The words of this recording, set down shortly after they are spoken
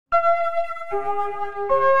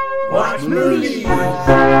Watch movies.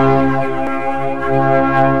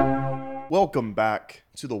 Welcome back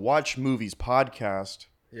to the Watch Movies podcast.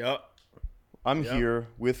 Yep. I'm here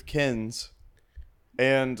with Ken's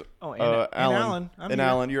and and Allan. I'm and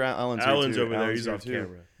here. Allan, Allan's here Allan's too. over there. Allan's He's here off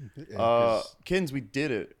too. camera. Ken's, we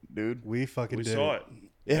did it, dude. We fucking We did saw it.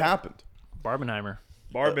 it. It happened. Barbenheimer.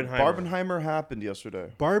 Barbenheimer. Barbenheimer happened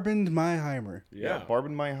yesterday. Barbenheimer. Yeah.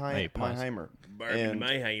 Barbenheimer.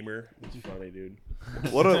 Barbenheimer. It's funny, dude.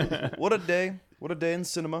 What a day. What a day in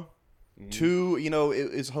cinema.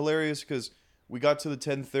 It's hilarious because we got to the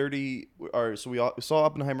 10:30. So we saw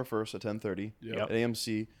Oppenheimer first at 10:30 Yep. at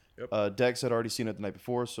AMC. Yep. Dex had already seen it the night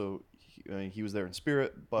before, so he was there in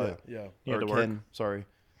spirit. But Yeah. He had or to Ken, work. Sorry.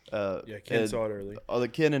 Ken saw it early. The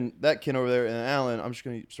Ken and over there, and Allan. I'm just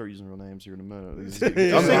gonna start using real names here in a minute.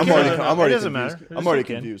 It I'm already doesn't confused. matter. I'm Just already say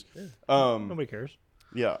Ken. confused. Nobody cares.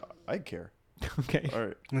 Yeah, I care. Okay. All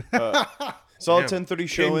right. Saw a Damn, 10:30 Ken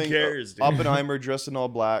showing. cares, dude. Oppenheimer dressed in all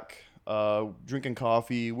black, drinking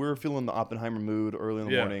coffee. We were feeling the Oppenheimer mood early in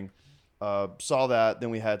the morning. Saw that. Then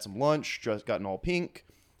we had some lunch. Just got in all pink.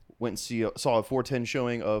 Went and saw a 4:10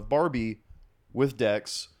 showing of Barbie with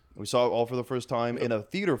Dex. We saw it all for the first time in a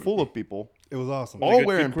theater full of people, It was awesome. all good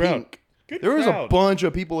wearing crowd. pink. Good There was a crowd. bunch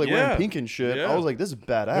of people Yeah. wearing pink and shit. Yeah. I was like, "This is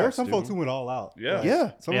badass." There were some dude. folks who went all out. Yeah. Like,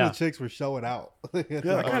 Yeah. Some Yeah. of the chicks were showing out. I Oh, kind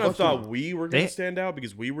of fuck thought yeah. we were going They- to stand out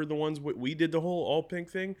because we were the ones, we did the whole all pink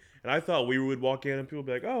thing. And I thought we would walk in and people would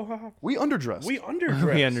be like, oh, haha. We underdressed. We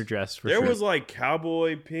underdressed. We underdressed for There sure. was like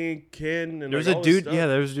cowboy, pink, Ken, and there was like a all this dude. stuff. Yeah,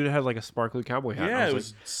 there was a dude that had like a sparkly cowboy hat. and Yeah, I it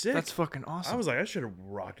was was sick. That's fucking awesome. I was like, I should have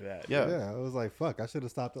rocked that. Yeah. Yeah, I was like, fuck, I should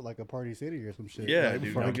have stopped at like a Party City or some shit. Yeah, like, dude.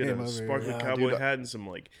 before I I'll get came a over here. sparkly Yeah, cowboy dude. hat and some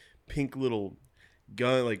like pink little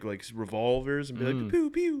gun, like revolvers, and be like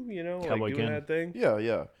pew pew, Cowboy like doing Ken. that thing.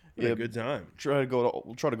 Yeah. Had a good time.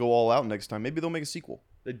 We'll try to go all out next time. Maybe they'll make a sequel.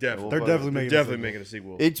 They definitely, They're definitely making a definitely sequel. making a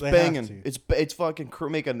sequel. It's They have banging. to. It's fucking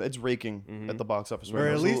it's raking at the box office. Or right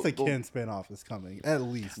now. at So least a they'll- Ken spinoff is coming. At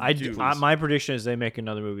least. Dude. My prediction is they make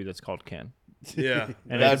another movie that's called Ken, yeah,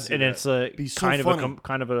 and That'd it's a be so kind funny. of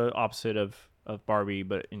kind of an opposite of Barbie,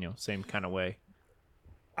 but same kind of way.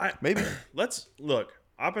 Maybe. Let's look.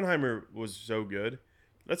 Oppenheimer was so good.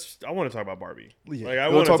 I want to talk about Barbie. Yeah. Like, I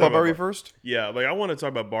You want want to talk about Barbie first? Yeah, like I want to talk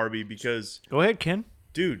about Barbie because, Go ahead, Ken.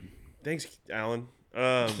 dude. Thanks, Alan.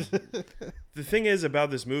 The thing is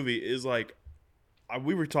about this movie is like,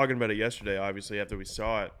 we were talking about it yesterday. Obviously, after we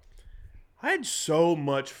saw it, I had so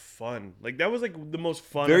much fun. Like that was like the most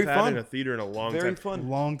fun Very I've had fun. in a theater in a long Very time. fun.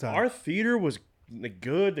 Long time. Our theater was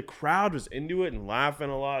good. The crowd was into it and laughing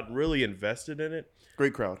a lot, and really invested in it.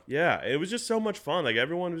 Great crowd. Yeah, it was just so much fun. Like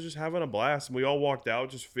everyone was just having a blast, and we all walked out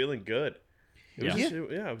just feeling good. It was Yeah. just,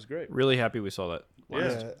 it was great. Really happy we saw that.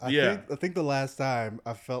 Yeah. I think the last time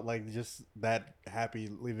I felt like just that happy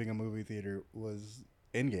leaving a movie theater was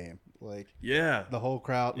Endgame. Like Yeah, the whole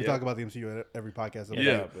crowd. We Yeah. talk about the MCU at every podcast.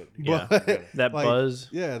 yeah, but Yeah. But That like, buzz.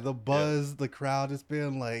 Yeah, the buzz, the crowd just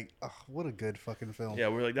being like, oh, what a good fucking film. yeah,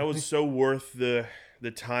 we're like that was so worth the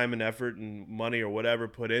time and effort and money or whatever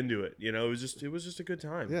put into it. It was just a good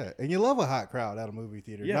time. Yeah, and you love a hot crowd at a movie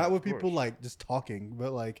theater. Yeah, Not with of people course. like just talking,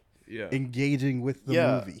 but like Yeah. engaging with the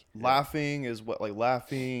Yeah. movie. Laughing is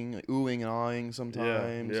laughing, oohing and awing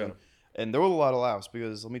sometimes. Yeah. And there were a lot of laughs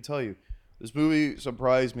because let me tell you, this movie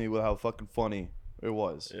surprised me with how fucking funny it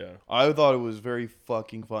was. Yeah. I thought it was very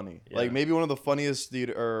fucking funny. Yeah. Like maybe one of the funniest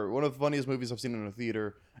movies I've seen in a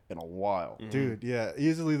theater in a while. Dude, yeah,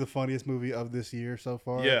 easily the funniest movie of this year so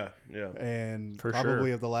far. Yeah, yeah. And For probably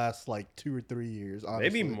sure. of the last like 2 or 3 years,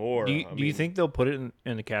 honestly. Maybe more. Do I you mean, think they'll put it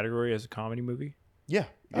in the category as a comedy movie? Yeah.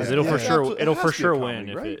 Because Yeah. it'll for Yeah. sure It it'll has for to be a sure comedy,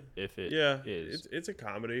 win right? if it Yeah, is. it's a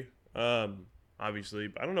comedy. Obviously,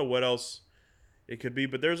 I don't know what else it could be,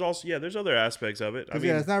 but there's also there's other aspects of it. I Because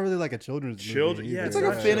mean, it's not really like a children's Children- movie. yeah, It's either.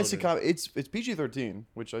 like a not fantasy children. comedy. It's PG-13,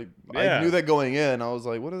 which I Yeah. knew that going in. I was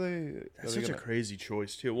like, what are they? That's are they such a gonna- crazy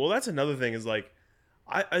choice too. Well, that's another thing is like,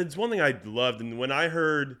 it's one thing I loved, and when I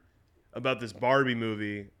heard about this Barbie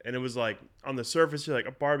movie, and it was like on the surface, you're like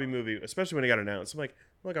a Barbie movie, especially when it got announced. I'm like,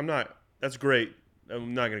 look, I'm not. That's great.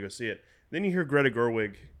 I'm not gonna go see it. Then you hear Greta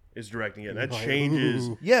Gerwig is directing it, and that Like, changes.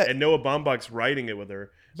 ooh. Yeah. And Noah Baumbach's writing it with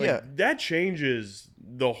her. Like, Yeah. that changes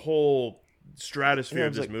the whole stratosphere Yeah, I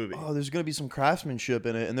of was this like, movie. oh, there's gonna be some craftsmanship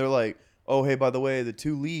in it, and they're like, oh, hey, by the way, the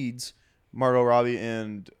two leads, Margot Robbie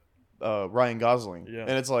and Ryan Gosling, Yeah.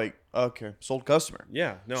 and it's like, okay, sold customer,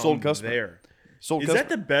 Yeah, no, Sold I'm customer. there. sold Is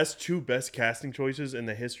customer. that the two best casting choices in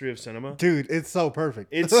the history of cinema? Dude, it's so perfect.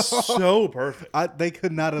 It's so perfect. They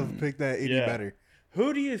could not have picked that any Yeah. better.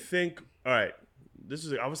 Who do you think? All right,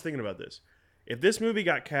 I was thinking about this. If this movie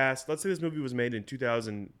got cast, let's say this movie was made in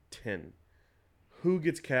 2010, who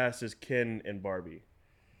gets cast as Ken and Barbie?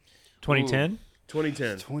 2010.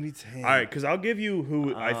 2010. 2010. All right, because I'll give you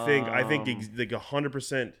who I think like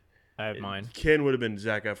 100%. I have mine. Ken would have been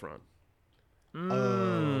Zac Efron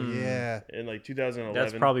Oh yeah. in like 2011.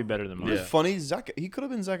 That's probably better than It mine. was funny. He could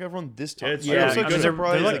have been Zac Efron this time. It's I true. was Yeah, such I a mean,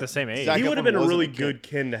 surprise. they're like the same age. Zac He would have Efron been a wasn't really Ken. good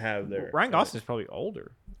Ken to have there. Ryan Gosling's probably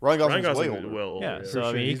older. Ryan Ryan Gosling's way Gosling's older. well older. Yeah, Yeah. so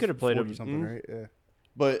I mean, he could have played him, something, right? Yeah.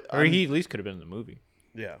 But or he at least could have been in the movie.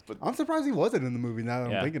 Yeah. I'm surprised he wasn't in the movie. Now that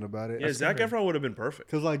Yeah. I'm thinking about it. Yeah, Zac Efron would have been perfect.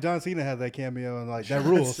 Because like John Cena had that cameo and like that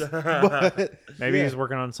rules. But Maybe yeah, he's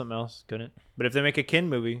working on something else. Couldn't. But if they make a Ken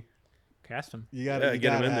movie, cast him. you gotta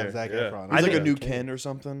get him gotta in have there. Zac Yeah. Efron. he's like think- a new Ken or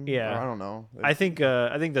something. Yeah. Or I don't know. I think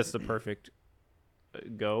that's the perfect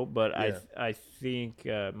go. But Yeah. I think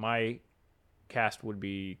my cast would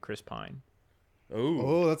be Chris Pine.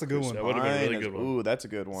 Oh, that's a good one. That would have been a really Mine is- good one. Ooh, that's a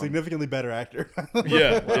good one. Significantly better actor.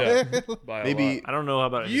 Yeah, by a Maybe lot. I don't know how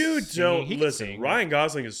about You his singing. don't He can listen. sing. Ryan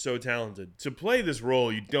Gosling is so talented. To play this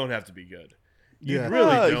role, you don't have to be good. You Yeah. really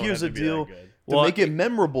Ah, don't here's have the to be deal. that good. to Well, make it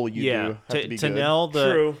memorable, you do yeah, have to be good. nail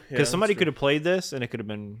the True. Yeah, because somebody that's could have played this and it could have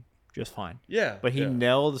been just fine. Yeah, But he yeah.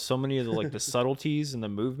 nailed so many of the like the subtleties and the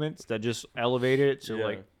movements that just elevated it to Yeah.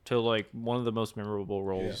 like one of the most memorable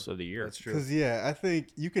roles of the year. That's true. Because yeah, I think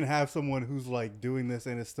you can have someone who's like doing this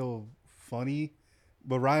and it's still funny,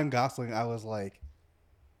 but Ryan Gosling, I was like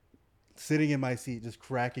sitting in my seat just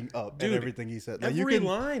cracking up Dude, at everything he said. Like, Every you can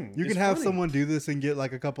line. you is can have funny. someone do this and get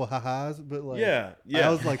like a couple ha-has, but like Yeah, yeah.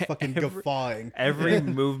 I was like fucking Every- guffawing. Every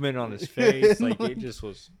movement on his face, like it just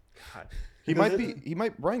was. God.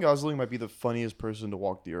 Ryan Gosling might be the funniest person to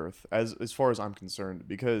walk the earth as far as I'm concerned,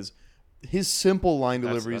 because his simple line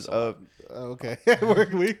deliveries that's a lot. Okay,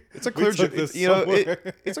 it's a clear joke.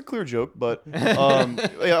 It's a clear joke, but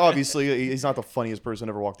yeah, obviously he's not the funniest person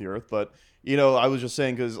to ever walk the earth. But I was just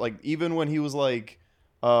saying because like even when he was like,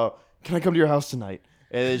 "Can I come to your house tonight?"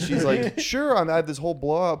 and she's like, "Sure." I had this whole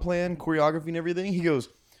blowout plan, choreography, and everything. He goes,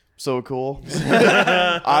 "So cool."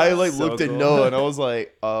 I like So looked at cool. Noah and I was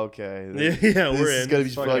like, "Okay, Yeah, this we're is in gonna be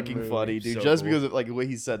this fucking movie. funny, dude." So Just cool. because of like the way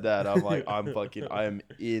he said that, I'm like, I am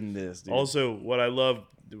in this, dude. Also, what I love,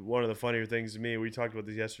 one of the funnier things to me, we talked about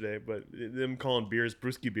this yesterday, but them calling beers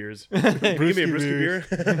brewski beers. Give me a brewski beer.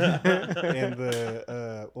 And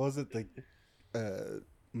the what was it, the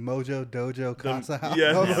Mojo Dojo Casa House?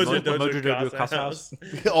 Yeah, Mojo Dojo Dojo Casa Casa House.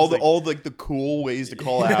 all the cool ways to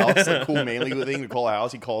call a house, like cool manly thing to call a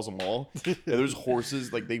house, he calls them all. Yeah, there's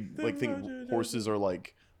horses, like they like think horses are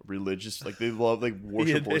like religious, like they love like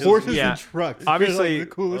worship Yeah, horses. Horses Yeah. and trucks. Obviously- Like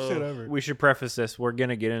the coolest shit ever. We should preface this. We're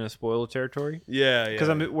gonna get into spoiler territory Yeah, yeah.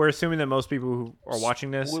 because we're assuming that most people who are watching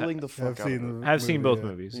this Spoiling the fuck out of it. have seen both yeah.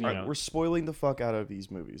 movies. You All right, know. we're spoiling the fuck out of these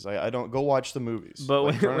movies. I don't go watch the movies. But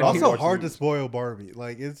Like, when- turn it when off you and Also watch the hard to movies. spoil Barbie.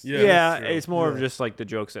 Like it's Yeah, Yeah, that's true. it's more of Yeah. just like the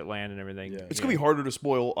jokes that land and everything. Yeah. It's gonna be harder to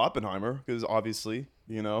spoil Oppenheimer because obviously,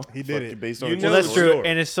 He did fucking it. based on You a know Well, true that's the story. true, story.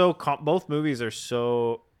 and it's so both movies are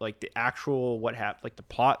so like the actual what happened, like the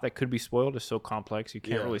plot that could be spoiled is so complex. You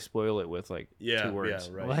can't Yeah. really spoil it with like Yeah, two words.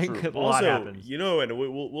 yeah, right. Like True. a lot Also, happens. and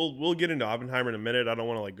we'll get into Oppenheimer in a minute. I don't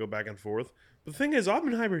want to like go back and forth. But the thing is,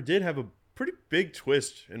 Oppenheimer did have a pretty big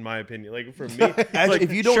twist, in my opinion. Like for me, Actually, like,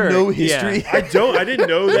 if you don't sure, know yeah. history, I didn't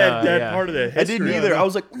know that Yeah, yeah. part of the history. I didn't either. I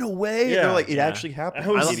was like, no way. Yeah. They're like, it Yeah. actually happened. I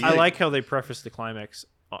was- I like how they prefaced the climax.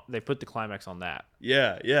 They put the climax on that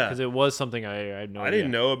Yeah, because yeah. it was something I had no I idea.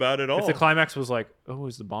 didn't know about it all. If the climax was like, oh,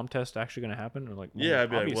 is the bomb test actually going to happen? Or like, well, Yeah, I'd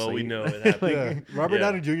be like, well, we obviously. know it happened. Yeah. Robert Yeah.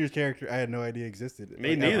 Downey Jr.'s character, I had no idea existed.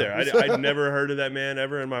 Me Like, neither. ever. I'd never heard of that man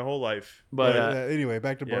ever in my whole life. But Anyway,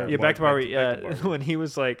 back to Yeah. Barbie. yeah, back to Barbie. back to Yeah, Barbie. when he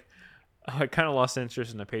was like, I kind of lost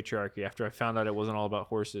interest in the patriarchy after I found out it wasn't all about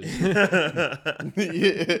horses.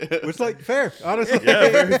 Which, like, fair, honestly. Yeah,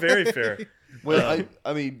 very, very fair. Well,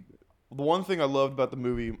 I mean, the one thing I loved about the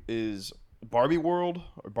movie is Barbie World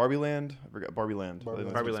or Barbie Land. I forgot Barbie Land. I think that's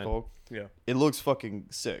what Barbie it's Land. called. Yeah. It looks fucking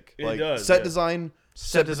sick. It Like does, set yeah. design,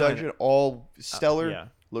 Set set design. production, all stellar. yeah.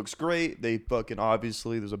 Looks great. They fucking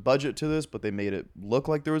obviously there's a budget to this, but they made it look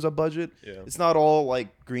like there was a budget. Yeah. It's not all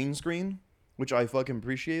like green screen, which I fucking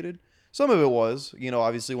appreciated. Some of it was,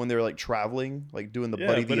 obviously when they were like traveling, like doing the Yeah,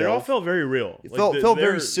 Buddy but the it all Elf. felt very real. It Like, felt their-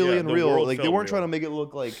 very silly yeah, and the real. world Like they felt weren't trying to real. make it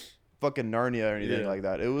look like fucking Narnia or anything Yeah. like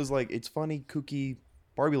that. It was like it's funny, kooky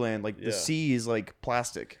Barbie Land. Like Yeah. the sea is like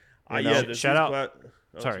plastic. you know? Yeah, this Shout is out-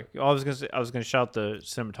 oh, Sorry, I was gonna shout the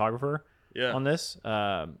cinematographer Yeah. on this.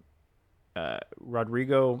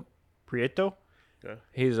 Rodrigo Prieto. Okay.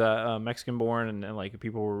 He's Mexican born, and like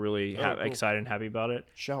people were really Oh, cool. excited and happy about it.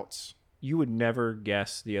 Shouts. You would never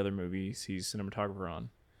guess the other movies he's cinematographer on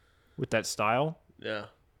with that style. Yeah.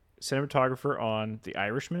 Cinematographer on The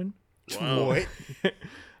Irishman, Wow. Boy.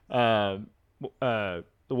 The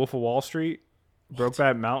Wolf of Wall Street,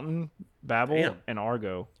 Brokeback Mountain, Babel, Damn. and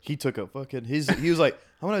Argo. He took a fucking he was like,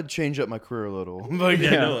 I'm gonna change up my career a little. Like,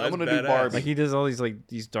 Yeah, no, I'm that's gonna badass. do Barbie. Like he does all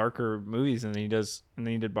these darker movies, and then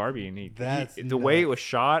he did Barbie, and That's the way it nuts. was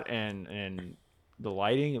shot and the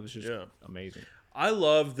lighting, it was just Yeah. amazing. I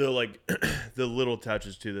love the like the little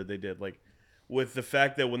touches too that they did, like with the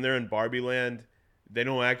fact that when they're in Barbie Land, they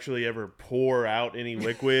don't actually ever pour out any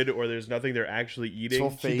liquid or there's nothing they're actually eating.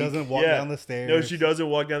 all She fake. doesn't walk Yeah. down the stairs. No, she doesn't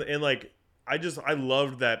walk down. And like, I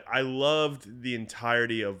loved that. I loved the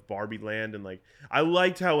entirety of Barbie Land. And like, I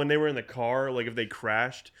liked how when they were in the car, like if they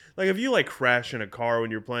crashed, like if you like crash in a car when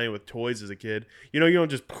you're playing with toys as a kid, you don't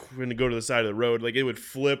just when to go to the side of the road, like it would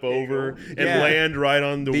flip over and Yeah. land right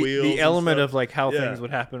on the wheels. The and element stuff. of like how Yeah. things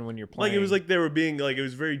would happen when you're playing. Like it was like they were being like, it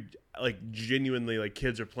was very like genuinely like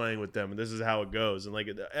kids are playing with them and this is how it goes. And like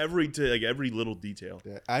every little detail.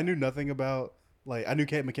 Yeah, I knew nothing about like I knew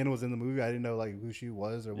Kate McKinnon was in the movie. I didn't know like who she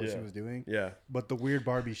was or what she Yeah. was doing. Yeah. But the weird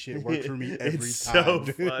Barbie shit worked for me every It's time. so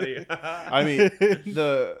dude. funny. I mean,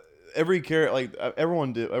 every character, like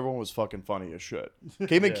everyone was fucking funny as shit.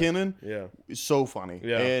 Kate McKinnon Yeah. is so funny,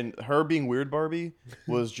 Yeah. and her being weird Barbie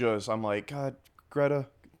was just, I'm like, God, Greta,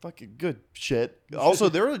 fucking good shit. Also,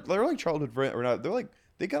 they're like childhood friends, or not? They're like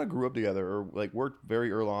they kind of grew up together or like worked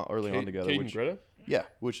very early on together. Kate and Which, Greta? yeah,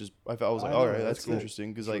 which is I was like, I all know, right, that's that's cool.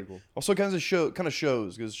 interesting because Pretty like cool. also kind of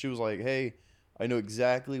shows because she was like, hey, I know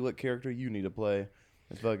exactly what character you need to play.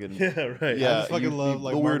 And fucking Yeah, right. Yeah. I just fucking love the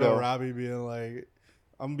like Margot weirdo. Robbie being like,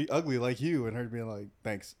 "I'm gonna be ugly like you," and her being like,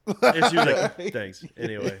 "Thanks." And she was like, thanks.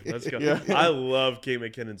 Anyway, let's go. Yeah. I love Kate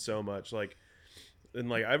McKinnon so much. Like, and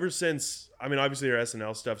like ever since, I mean, obviously her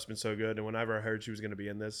SNL stuff's been so good. And whenever I heard she was going to be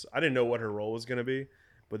in this, I didn't know what her role was going to be,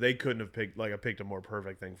 but they couldn't have picked, like, I picked a more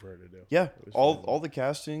perfect thing for her to do. Yeah, It was all phenomenal. all the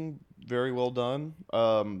casting very well done.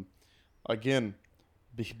 Again,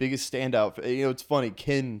 biggest standout. It's funny.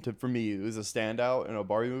 Ken for me was a standout in a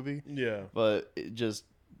Barbie movie, Yeah. but it just,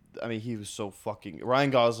 I mean, he was so fucking.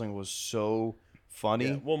 Ryan Gosling was so funny.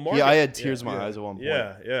 Yeah, well, yeah, I had Margot- tears in my yeah, eyes at one point.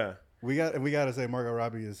 Yeah. Yeah. we gotta say Margot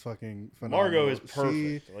Robbie is fucking phenomenal. Margot is She-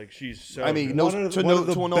 perfect. Like, she's so I mean, good. no- one of to the, no- one of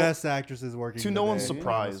the to no- best actresses working. To no one's today,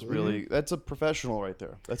 surprise, honestly. really, that's a professional right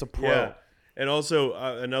there. That's a pro. Yeah. And also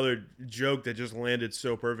another joke that just landed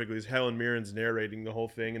so perfectly is Helen Mirren's narrating the whole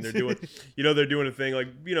thing, and they're doing, they're doing a thing like,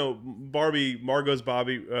 Margot's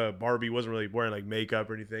Barbie wasn't really wearing like makeup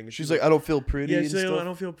or anything. And She's like, I don't feel pretty. yeah, and she's like, stuff. I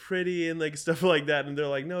don't feel pretty and like stuff like that, and they're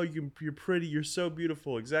like, no, you're pretty, you're so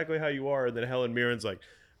beautiful, exactly how you are. And then Helen Mirren's like,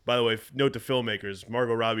 by the way, note to filmmakers,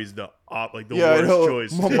 Margot Robbie's the Yeah, I worst know.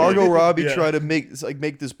 choice. Margot Robbie Yeah. tried to make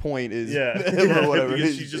this point is Yeah, or whatever.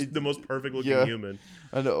 because she's just the most perfect looking yeah. human.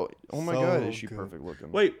 I know. Oh my So god, is she good. perfect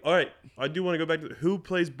looking? Wait, all right, I do want to go back to who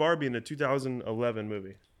plays Barbie in the 2011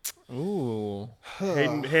 movie. Ooh,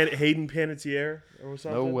 Hayden Panettiere or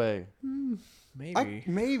something? No way. maybe. No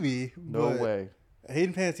Maybe. but way.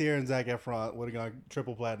 Hayden Panettiere and Zac Efron would have gone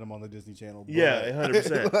triple platinum on the Disney Channel. but- Yeah,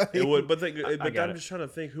 100%. like, It would, but got I'm it. just trying to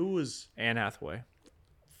think who was. Anne Hathaway.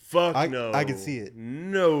 Fuck I- no. I can see it.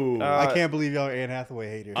 No. I can't believe y'all are Anne Hathaway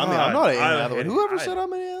haters. I mean, I'm not an I- Anne Hathaway. I- Whoever I- said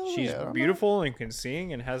I'm an Anne Hathaway? She's I'm not- beautiful and can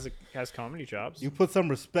sing and has comedy chops. You put some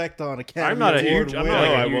respect on Academy I'm not a Award huge- I'm winner not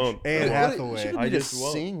like a I huge- won't. Anne What- Hathaway. She didn't I need to just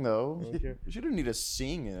won't. sing though. don't care. She didn't need to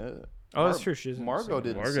sing in it. Oh, that's true. She doesn't Margot sing.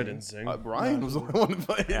 didn't. Margot sing. didn't sing. Brian was the one who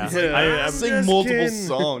played. Yeah. Yeah, I'm sing just multiple kidding.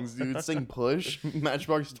 songs, dude. Sing Push,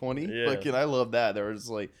 Matchbox 20. Yeah. Fucking, I love that. They were just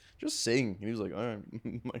like, just sing. And he was like, all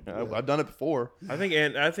right, I've done it before. I think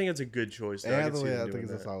it's a good choice. Though. Anne I can see Hathaway, them I think, doing is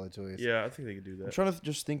a that. solid choice. Yeah, I think they could do I'm that. trying to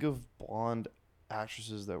just think of blonde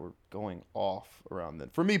actresses that were going off around then.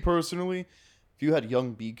 For me personally, if you had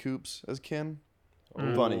young B. Coops as Ken,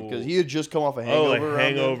 funny because he had just come off a Hangover. Oh, like around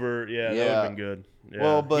then. Hangover. Yeah, that would Yeah. have been good. Yeah.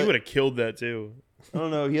 Well, but- he would have killed that too. I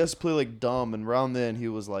don't know. He has to play like dumb, and around then he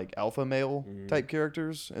was like alpha male type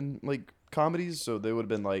characters and like comedies. So they would have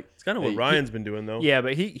been like, It's kind of hey, what Ryan's been doing though. Yeah,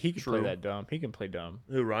 but he can play True. that dumb. He can play dumb.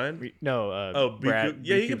 Who, Ryan? No. B. Brad. Coop?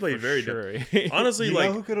 Yeah, B. he can Coop play for very sure. Honestly, You like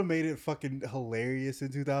know who could have made it fucking hilarious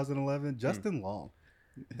in 2011? Justin Long.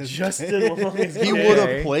 Justin Long is he good. would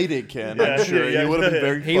Okay. have played it, Ken. Yeah, I'm sure yeah, he would have been yeah.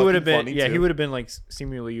 very. He would have fucking been. funny, Yeah, too. he would have been like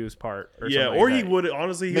seemingly used part. Or Yeah, something or like he that. would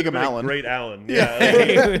honestly he Make would have him been Allan. a great Allen. Yeah.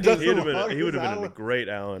 Yeah, Justin he would have Long been. He would is have been a Allan. great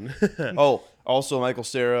Allen. Oh, also Michael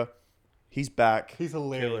Cera, he's back. He's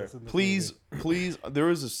hilarious. in this Please, movie. please. There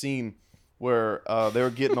was a scene where they were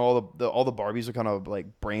getting all the Barbies are kind of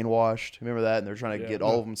like brainwashed. Remember that? And they're trying to get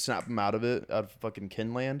all of them, snap them out of fucking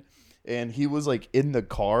Kenland. And he was like in the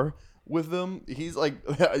car with them. He's like,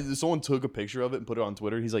 someone took a picture of it and put it on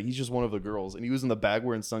Twitter. He's like, he's just one of the girls, and he was in the bag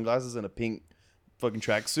wearing sunglasses and a pink fucking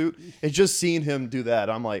tracksuit. And just seeing him do that,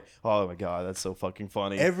 I'm like, oh my god, that's so fucking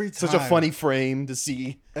funny. Every such a time. funny frame to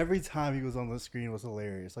see. Every time he was on the screen was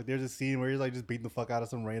hilarious. Like there's a scene where he's like just beating the fuck out of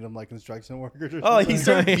some random like construction workers. Or Oh, something. he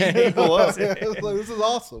started beating people up. It's like, this is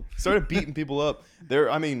awesome. Started beating people up.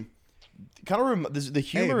 I mean, kind of the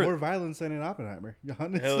humor. Hey, more violence than in Oppenheimer.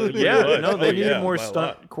 Hell Yeah, was. no, they Oh, needed yeah, more by a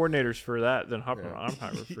stunt lot. coordinators for that than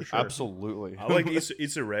Oppenheimer for sure. Absolutely. I like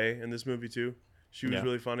Issa Rae in this movie too. She was Yeah.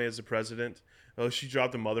 really funny as the president. Oh, she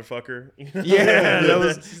dropped a motherfucker. Yeah, that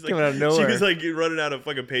was She's coming out of nowhere. She was like running out of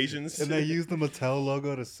fucking patience. And they used the Mattel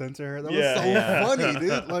logo to censor her. That Yeah. was so Yeah. funny,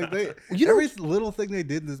 dude. Like every little thing they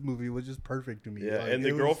did in this movie was just perfect to me. Yeah, Like, and the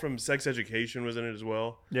it girl was- from Sex Education was in it as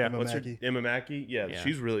well. Yeah. Emma What's her Mackey. Emma Mackey? Yeah, Yeah.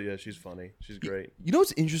 she's funny. She's great. You know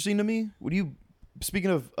what's interesting to me?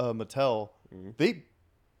 Speaking of Mattel, they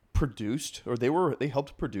produced or they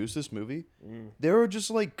helped produce this movie. They were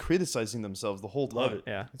just like criticizing themselves the whole time. Love it.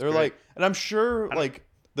 Yeah. They're great. like, and I'm sure like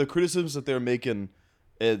the criticisms that they're making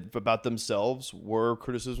about themselves were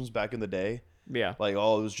criticisms back in the day. Yeah. Like,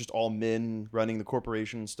 oh, it was just all men running the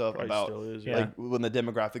corporation and stuff. Probably about still is, yeah. like when the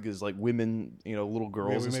demographic is like women, little Yeah, girls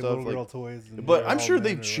we and made stuff. little Like, girl toys. And but they're I'm all sure men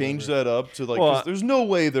they've or changed whatever. that up to like, Well, 'cause there's no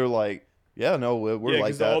way they're like, yeah, no, we're Yeah,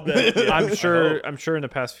 like 'cause all that. that- yeah. I'm I sure. hope. I'm sure in the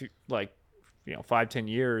past few, 5-10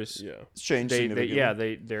 years, Yeah. It's changed. they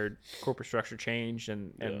significantly. their corporate structure changed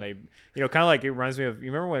and Yeah. they kind of like it reminds me of,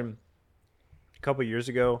 you remember when a couple of years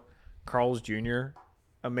ago Carl's Jr.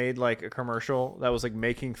 Made like a commercial that was like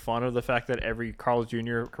making fun of the fact that every Carl's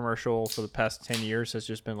Jr. commercial for the past 10 years has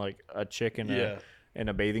just been like a chick in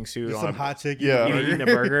a bathing suit Just on some hot chick Yeah. eating eating a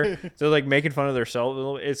burger. So like making fun of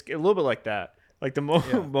themselves. It's a little bit like that. Like the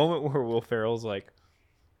moment where Will Ferrell's like,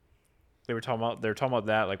 they're talking about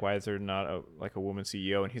that, like, why is there not a woman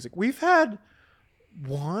CEO? And he's like, we've had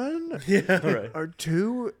one Yeah, right. or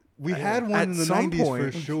two. We had one At in the some 90s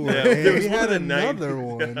point. for sure. Yeah, and there was we one had in the another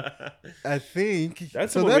 90s. one, I think.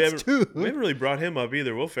 That's so what that's we two. haven't really brought him up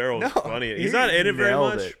either. Will Ferrell's No, funny. he He's not in it very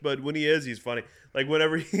nailed much, it. but when he is, he's funny. Like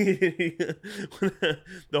whenever the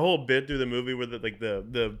whole bit through the movie where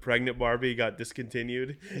the pregnant Barbie got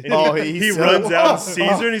discontinued, and Oh, he he's so- runs out and sees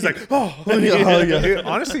her, and he's like, oh, It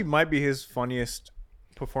honestly might be his funniest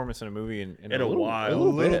performance in a movie in a while. A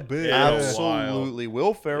little bit. Yeah. Absolutely.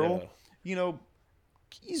 Will Ferrell, Yeah.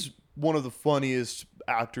 He's one of the funniest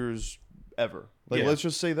actors ever. Like, Yeah. let's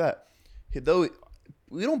just say that. Though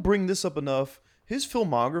we don't bring this up enough, his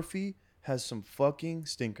filmography has some fucking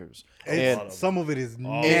stinkers. And Some of it is it's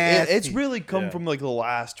nasty. really come Yeah. from like the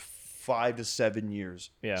last 5 to 7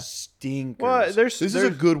 years. Yeah. Stinkers. Well, this is a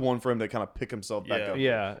there's- good one for him to kind of pick himself back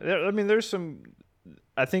Yeah. up. Yeah, I mean, there's some.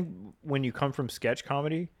 I think when you come from sketch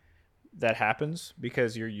comedy, that happens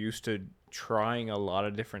because you're used to trying a lot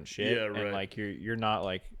of different shit, Yeah, right. and like you're not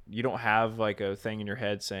like, you don't have like a thing in your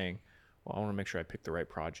head saying, well, I want to make sure I pick the right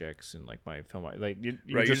projects and like my film, like you're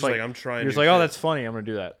Right, just like, I'm trying. you're just new like, oh, shit. that's funny, I'm gonna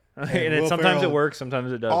do that, Hey, and Will sometimes it Ferrell, works,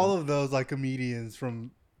 sometimes it doesn't. all of those like comedians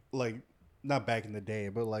from like not back in the day,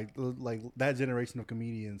 but like that generation of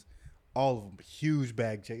comedians, all of them huge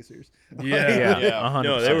bag chasers. Yeah, Yeah, 100%.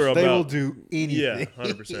 No, they were about. They will do Yeah, anything.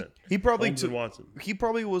 100%. He probably Holmes and Watson. he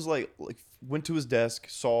probably was like went to his desk,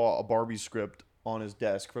 saw a Barbie script on his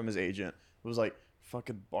desk from his agent. It was like,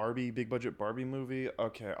 fucking Barbie, big budget Barbie movie.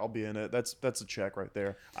 Okay, I'll be in it. That's a check right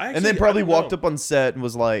there. And then probably walked up on set and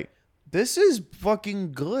was like, this is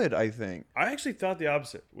fucking good, I think. I actually thought the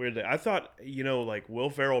opposite. Weirdly, I thought like Will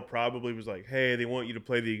Ferrell probably was like, "Hey, they want you to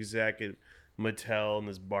play the exec at Mattel in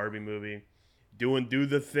this Barbie movie, do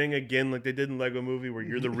the thing again like they did in Lego Movie, where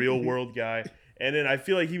you're the real world guy." And then I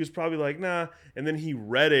feel like he was probably like, "Nah," and then he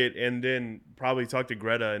read it and then probably talked to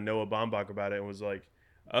Greta and Noah Baumbach about it and was like,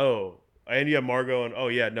 "Oh." And you have Margot and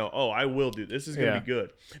I will do this. This is gonna Yeah. be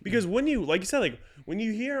good. Because when you, like you said, like when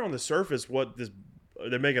you hear on the surface what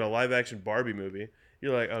they're making a live action Barbie movie,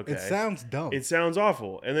 you're like, okay, It sounds dumb. it sounds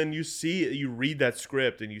awful. And then you read that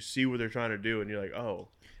script and you see what they're trying to do, and you're like, oh,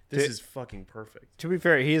 this is fucking perfect. To be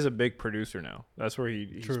fair, he is a big producer now. That's where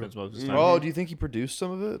he True. spends most of his time. Oh, do you think he produced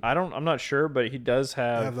some of it? I'm not sure, but he does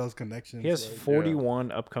have those connections. He has like-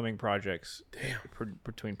 41 upcoming projects.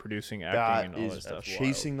 Between producing, acting, That and all that is stuff.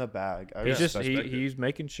 chasing the bag. I He's just respect it. he's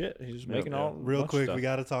making shit. He's just making all Real bunch of quick, stuff. we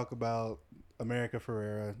got to talk about America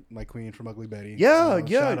Ferrera, my queen from Ugly Betty. Yeah,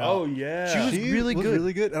 yeah. shout out. Oh yeah, She was really good.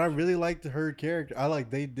 really good, and I really liked her character.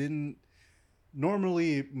 They didn't.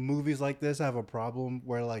 Normally, movies like this have a problem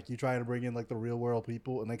where like you try to bring in like the real world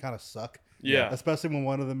people and they kind of suck. Yeah. Especially when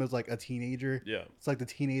one of them is like a teenager. yeah. It's like the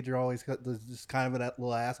teenager always just kind of that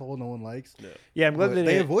little asshole no one likes. Yeah, I'm glad But they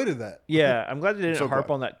they didn't. avoided that. Yeah, I'm glad they didn't so harp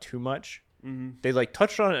glad. on that too much. Mm-hmm. They like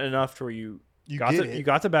touched on it enough to where you You got get the it. you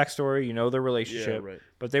got the backstory, you know their relationship, right.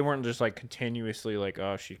 but they weren't just like continuously like,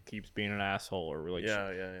 oh, she keeps being an asshole, or like,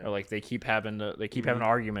 Yeah. or like they keep having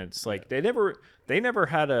arguments. Like they never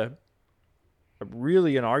had a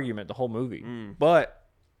really an argument the whole movie, but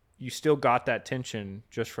you still got that tension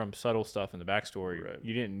just from subtle stuff in the backstory. Right.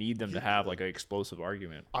 You didn't need them to have like an explosive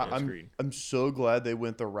argument on the screen. I'm so glad they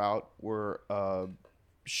went the route where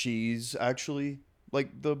she's actually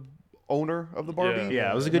like the owner of the Barbie.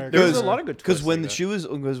 Yeah, it was a good. American There was a Girl. lot of good Because twists when like she was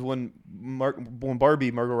when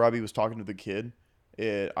Margot Robbie was talking to the kid,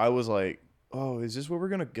 I was like, oh, is this where we're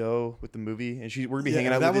gonna go with the movie? And we're gonna be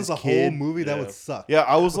hanging out that with was this a kid. whole movie that Yeah. would suck. Yeah,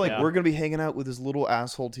 I was like, Yeah. we're gonna be hanging out with this little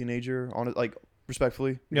asshole teenager on it, like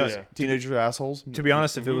respectfully. No, because Yeah. teenagers are assholes. To be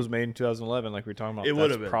honest, if it was made in 2011, like we were talking about, It that's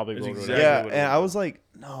would've been. probably It's what it would've exactly been. Yeah, what it and I was. was like,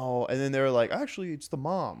 no. And then they were like, actually, it's the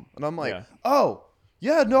mom. And I'm like, Yeah. oh,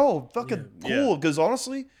 yeah, no, fucking Yeah. cool. Because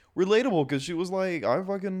honestly, relatable. Because she was like, I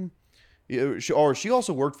fucking, yeah, she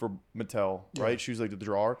also worked for Mattel, right? She was like the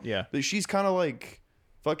drawer. Yeah. But she's kind of like,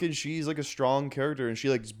 fucking, she's like a strong character, and she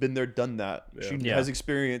like has been there, done that. Yeah. She Yeah. has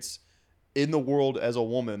experience in the world as a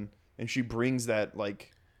woman, and she brings that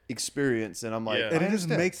like experience. And I'm like, Yeah. And I it just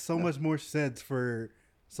understand. makes so much more sense for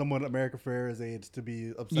someone America Ferrera's age to be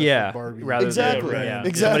obsessed Yeah, with Barbie. rather Exactly. than Yeah, yeah.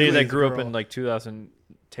 exactly. Somebody that grew Girl. up in like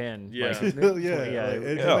 2010. Yeah. like, yeah, yeah, like,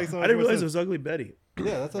 it Yeah. just makes so I much didn't more realize it sense. was Ugly Betty.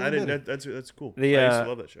 Yeah, that's I didn't. That's cool. The, I used uh, to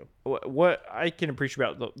love that show. what I can appreciate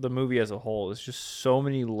about the movie as a whole is just so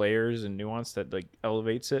many layers and nuance that like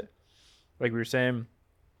elevates it. Like we were saying,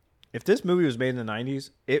 if this movie was made in the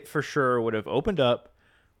 90s, it for sure would have opened up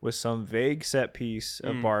with some vague set piece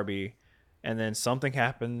of Barbie, and then something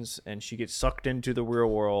happens and she gets sucked into the real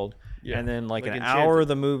world, Yeah, and then like like an Enchanted. hour of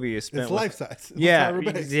the movie is spent It's with life size.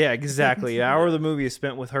 yeah, exactly. An hour of the movie is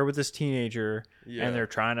spent with her with this teenager, Yeah. and they're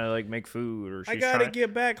trying to like make food, or she's I gotta trying,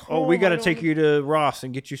 get back home. oh, we got to I don't- take you to Ross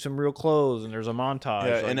and get you some real clothes, and there's a montage.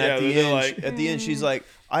 Yeah, like, and yeah, at the they're end, like, at the end, she's like,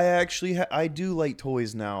 "I actually, I do like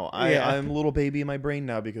toys now. Yeah. I'm a little baby in my brain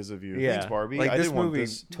now because of you. yeah, Thanks, Barbie. Like I this didn't want movie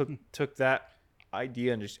this." took that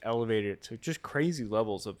idea and just elevated it to just crazy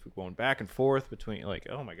levels of going back and forth between like,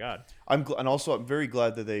 oh my god. And also I'm very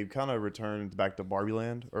glad that they kind of returned back to Barbie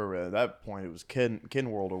Land, or at that point it was Ken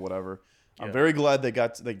World or whatever. I'm Yeah. very glad they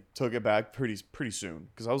took it back pretty soon,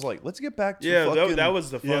 because I was like, let's get back to Yeah, fucking, that was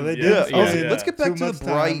the fun. Yeah, they yeah, did. I was Yeah. like, let's get back Too to much the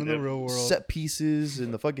time bright in the real world. set pieces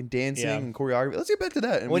and the fucking dancing Yeah. and choreography. Let's get back to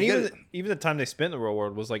that. And When we even get even the time they spent in the real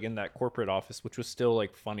world was like in that corporate office, which was still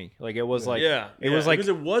like funny. Like it was like yeah, it was like because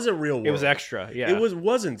it wasn't real world. it was extra. Yeah, It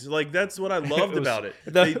wasn't like that's what I loved was- about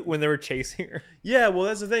it. when they were chasing her. Yeah, well,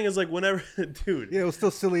 that's the thing is like whenever, dude, Yeah, it was still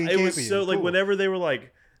silly and it was campy so and like cool. whenever they were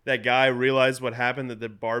like that guy realized what happened, that the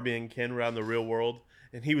Barbie and Ken were out in the real world,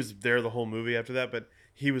 and he was there the whole movie after that. But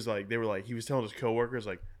he was like, they were like, he was telling his coworkers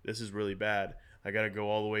like, this is really bad. I gotta go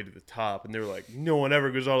all the way to the top, and they were like, no one ever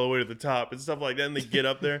goes all the way to the top and stuff like that. And they get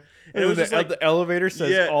up there, and it was just like the elevator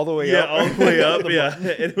says all the way yeah, up. all the way up, yeah.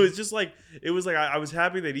 And it was just like I was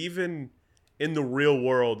happy that even in the real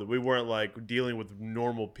world we weren't like dealing with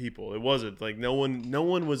normal people. It wasn't like no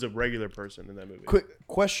one was a regular person in that movie. Quick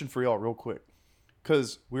question for y'all, real quick,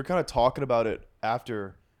 because we were kind of talking about it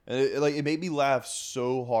after, and it made me laugh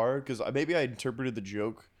so hard because maybe I interpreted the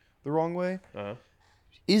joke the wrong way. Uh-huh.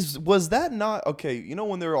 Was that not okay? You know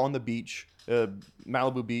when they were on the beach,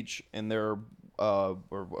 Malibu Beach, and they're or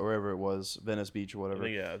wherever it was, Venice Beach or whatever.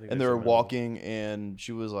 I think And they were walking, and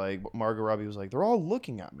she was like, Margot Robbie was like, they're all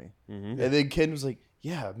looking at me, and then Ken was like,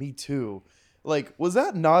 yeah, me too. Like, was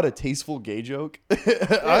that not a tasteful gay joke? No,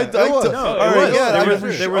 it was. Yeah,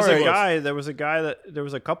 there was a guy there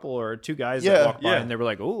was a couple or two guys that walked by, yeah. and they were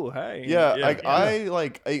like, "Oh, hey." Yeah, Yeah, like yeah. I mean,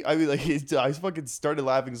 like I fucking started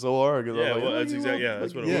laughing so hard. 'Cause Yeah, I'm like, well, oh, that's you exactly- love yeah,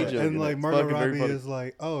 that's what it fucking Yeah, was. gay and joke, like it's Margot fucking very Robbie funny. is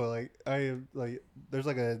like, oh, like there's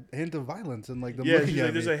like a hint of violence and like the Yeah, looking she's at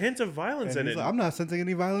like, there's me. a hint of violence And in he's it. like, I'm not sensing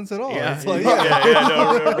any violence at all. Yeah. It's like, yeah,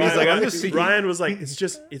 no, He's like, I'm Ryan- just seeing- Ryan was like, it's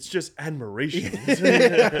just admiration.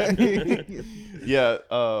 Yeah,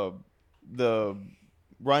 the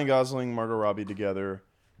Ryan Gosling, Margot Robbie together,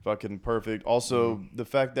 fucking perfect. Also, the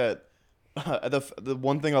fact that the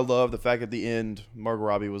one thing I love, the fact at the end, Margot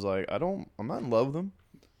Robbie was like, I'm not in love with him,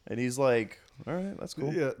 and he's like, all right, that's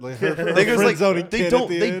cool. Yeah, like her They just, like, friend-zoning they kid don't at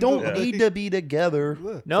the they end. don't Like, need to be together.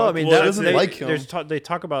 No, I mean Well, that doesn't they, like him. they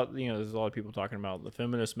talk about, there's a lot of people talking about the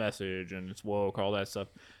feminist message and it's woke, all that stuff.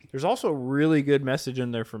 There's also a really good message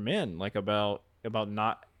in there for men, like about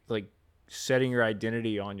not like setting your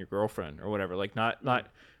identity on your girlfriend or whatever, like not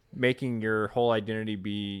making your whole identity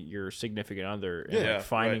be your significant other and Yeah, like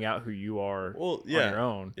finding right. out who you are Well, on yeah, your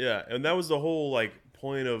own. yeah, and that was the whole like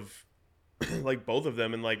point of like both of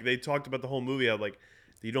them, and like they talked about the whole movie how like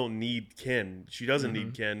you don't need Ken. She doesn't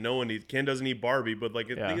need Ken. No one needs Ken. Doesn't need Barbie. But like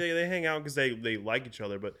they hang out because they like each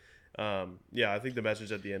other. But I think the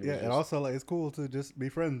message at the end. Yeah, was and also like it's cool to just be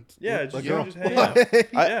friends. Yeah, with a just, girl. just hang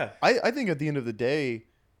out. I think at the end of the day,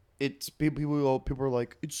 it's people are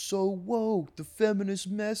like, it's so woke, the feminist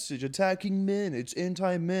message attacking men, it's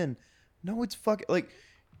anti-men. No, it's fucking like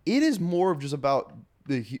it is more of just about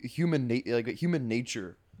the human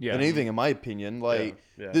nature than anything, in my opinion. Like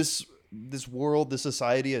this world, this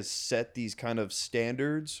society has set these kind of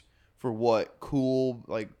standards for what cool,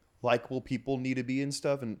 like likable people need to be and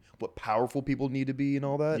stuff, and what powerful people need to be and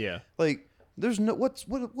all that. Yeah. Like there's no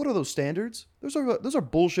what are those standards? Those are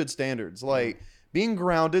bullshit standards. Like being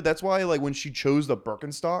grounded. That's why like when she chose the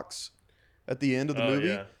Birkenstocks at the end of the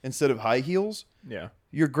movie instead of high heels. Yeah.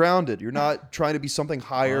 You're grounded. You're not trying to be something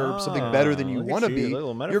higher, something better than you want to be.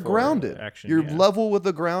 You're grounded. You're level with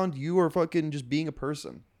the ground. You are fucking just being a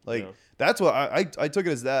person. Like that's what I took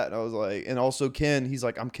it as that. I was like, and also Ken, he's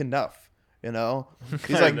like, I'm Knuff. You know,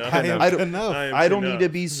 he's like, I don't need to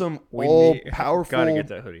be some all-powerful, gotta get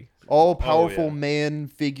that hoodie. all-powerful man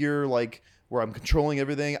figure like where I'm controlling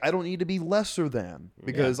everything. I don't need to be lesser than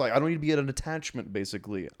because like I don't need to be at an attachment.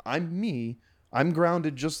 Basically, I'm me. I'm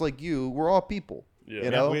grounded just like you. We're all people. Yeah.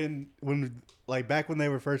 You know, when like back when they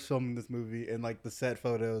were first filming this movie and like the set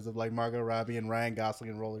photos of like Margot Robbie and Ryan Gosling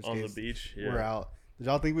and roller skates on the beach were out. Did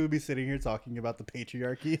y'all think we would be sitting here talking about the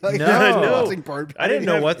patriarchy? Like, no. I didn't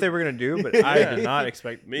know what they were going to do, but I did not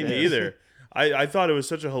expect me neither. I thought it was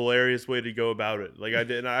such a hilarious way to go about it. Like I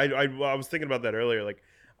did, I was thinking about that earlier. Like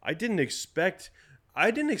I didn't expect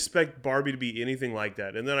Barbie to be anything like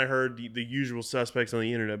that. And then I heard the usual suspects on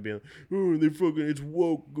the internet being, "Oh, they fucking it's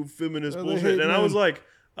woke feminist bullshit." And I was like,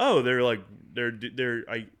 "Oh, they're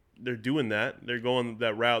doing that. They're going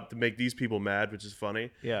that route to make these people mad, which is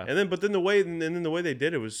funny." Yeah. And then the way they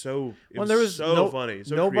did it was so funny.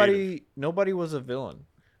 So nobody was a villain.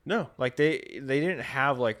 No. Like they didn't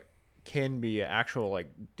have like Ken be an actual like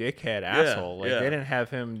dickhead asshole. Like they didn't have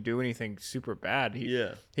him do anything super bad.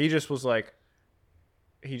 He just was like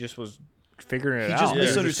figuring it out. He just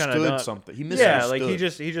misunderstood something. He misunderstood.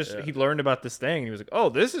 Yeah, like he learned about this thing and he was like, "Oh,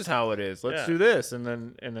 this is how it is. Let's do this." And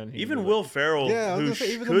then even Will Ferrell,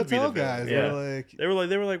 even the Mattel guys, they were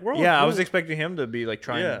like, we're all cool. I was expecting him to be like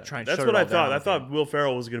trying. That's what I thought. I thought Will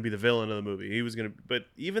Ferrell was going to be the villain of the movie. He was going to, but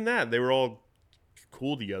even that, they were all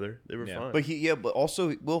cool together. They were fine. But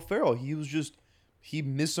also Will Ferrell, he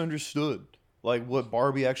misunderstood like what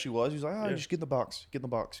Barbie actually was. He's like, just get in the box, get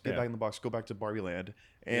back in the box, go back to Barbie Land.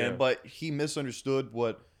 And but he misunderstood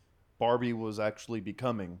what Barbie was actually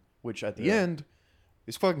becoming, which at the end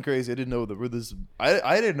is fucking crazy. I didn't know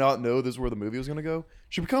I did not know this is where the movie was gonna go.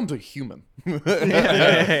 She becomes a human.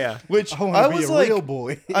 Which I was like, real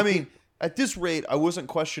boy. I mean, at this rate, I wasn't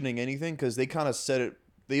questioning anything because they kind of set it.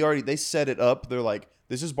 They set it up. They're like,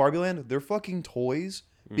 this is Barbie Land. They're fucking toys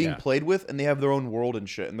being played with, and they have their own world and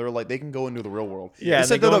shit, and they're like, they can go into the real world. Yeah,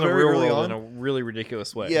 they go in the real world in a really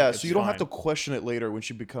ridiculous way. Yeah, so you don't have to question it later when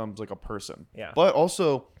she becomes like a person. Yeah, but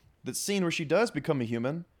also the scene where she does become a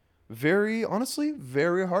human, honestly,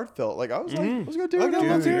 very heartfelt. Like I was like, I was gonna do it.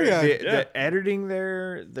 The editing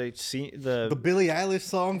there, the Billie Eilish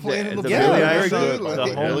song playing in the Billie Eilish song,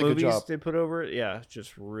 the whole movies they put over it. Yeah,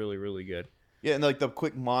 just really, really good. Yeah, and like the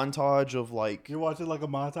quick montage of like you're watching like a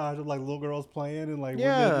montage of like little girls playing and like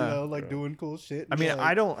women, like doing cool shit. I mean, like,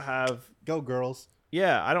 I don't have go girls.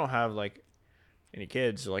 Yeah, I don't have like any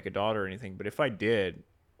kids or like a daughter or anything. But if I did,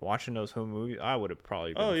 watching those home movies, I would have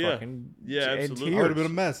probably been fucking absolutely. I would have been a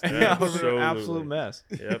mess. Yeah, I would have been an absolute mess.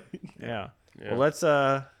 Yep. Yeah. Well, let's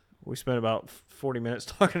we spent about 40 minutes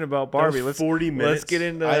talking about Barbie. Let's 40 minutes. Let's get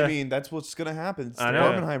into. I mean, that's what's gonna happen. It's the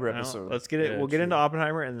Barbenheimer episode. Let's get it. We'll get into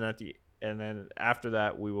Oppenheimer, and then after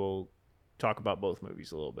that, we will talk about both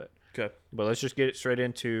movies a little bit. Okay. But let's just get straight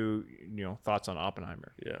into thoughts on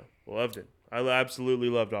Oppenheimer. Yeah, loved it. I absolutely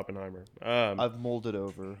loved Oppenheimer. I've molded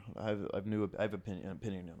over. I have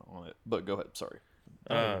opinion on it. But go ahead. Sorry.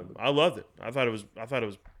 I loved it. I thought it was.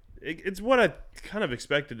 It's what I kind of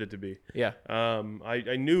expected it to be. Yeah.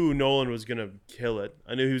 I knew Nolan was gonna kill it.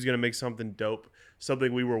 I knew he was gonna make something dope,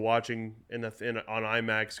 something we were watching on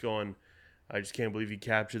IMAX, going, I just can't believe he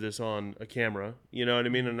captured this on a camera. You know what I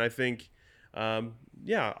mean? And I think, I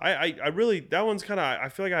really, that one's kind of, I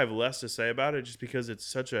feel like I have less to say about it just because it's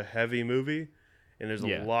such a heavy movie and there's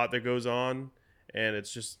a lot that goes on, and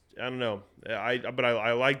it's just, I don't know. But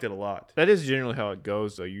I liked it a lot. That is generally how it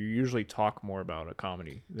goes, though. You usually talk more about a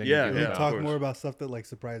comedy than you do talk more about stuff that like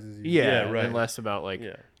surprises you. Yeah, right. And less about like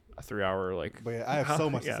a 3-hour like. But I have so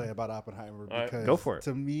much to say about Oppenheimer because go for it.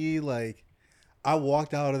 To me, like, I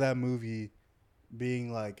walked out of that movie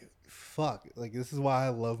being like fuck, like this is why I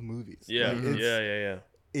love movies. Yeah, Like, it's yeah.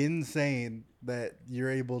 insane that you're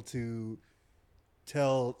able to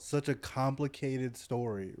tell such a complicated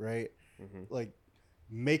story, right? Mm-hmm. Like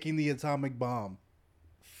making the atomic bomb,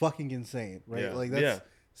 fucking insane, right? Yeah, Like that's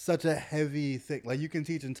such a heavy thing. Like you can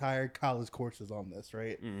teach entire college courses on this,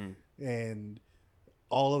 right? Mm-hmm. And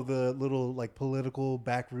all of the little like political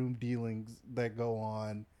backroom dealings that go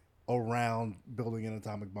on around building an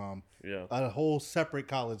atomic bomb. Yeah. A whole separate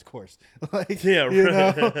college course. Like, Yeah, you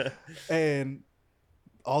right. know, and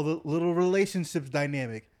all the little relationships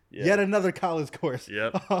dynamic. Yeah. Yet another college course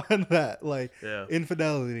Yep. on that, like Yeah.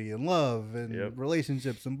 infidelity and love and Yep.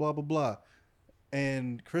 relationships and blah blah blah.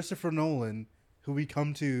 And Christopher Nolan, who we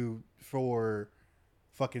come to for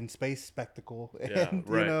fucking space spectacle and Yeah,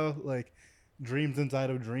 right. you know, like dreams inside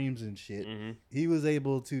of dreams and shit. Mm-hmm. He was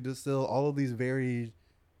able to distill all of these very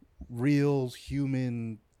real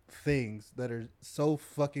human things that are so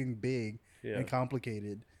fucking big Yeah. and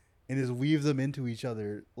complicated, and just weave them into each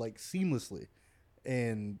other like seamlessly.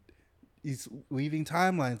 And he's weaving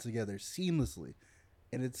timelines together seamlessly,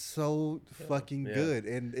 and it's so fucking good,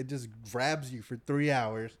 and it just grabs you for 3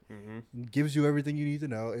 hours, Mm-hmm. gives you everything you need to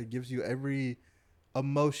know. It gives you every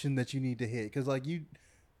emotion that you need to hit, because like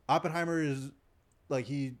Oppenheimer is like,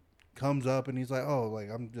 he comes up and he's like, oh, like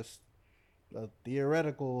I'm just a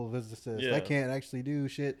theoretical physicist, I can't actually do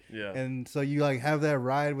shit. And so you like have that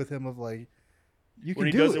ride with him of like, you can when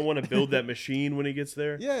he do doesn't it. want to build that machine when he gets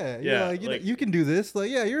there. Yeah, like, like, you can do this.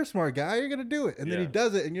 Like, yeah, you're a smart guy. You're gonna do it. And then he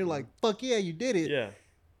does it, and you're like, "Fuck yeah, you did it." Yeah,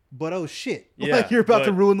 But oh shit, Yeah, like you're about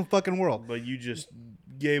to but- ruin the fucking world. but you just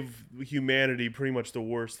gave humanity pretty much the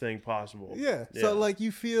worst thing possible. Yeah. So like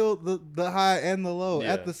you feel the high and the low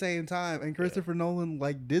Yeah. at the same time, and Christopher Nolan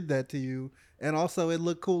like did that to you, and also it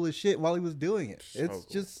looked cool as shit while he was doing it. So It's cool.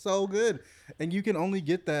 just so good, and you can only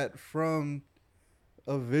get that from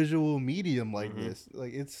a visual medium like this.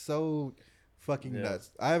 Like it's so fucking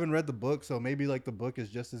nuts. I haven't read the book, so maybe like the book is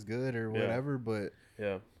just as good or whatever. But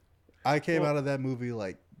Yeah. I came out of that movie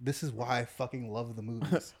like, this is why I fucking love the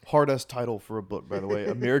movies. Hard ass title for a book, by the way.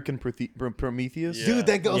 American Prometheus. Yeah. Dude,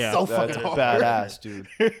 that goes Yeah. so That's fucking hard. badass, dude.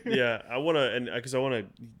 Yeah, I want to, and because I want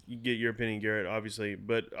to get your opinion, Garrett, obviously,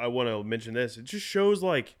 but I want to mention this. It just shows,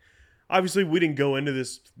 like, obviously, we didn't go into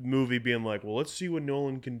this movie being like, well, let's see what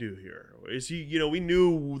Nolan can do here. Is he, you know, we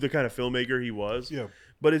knew the kind of filmmaker he was. Yeah.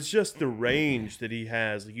 But it's just the range that he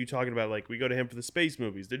has. Like you talking about, like we go to him for the space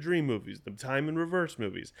movies, the dream movies, the time in reverse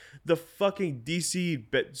movies, the fucking DC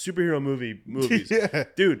superhero movies, Yeah.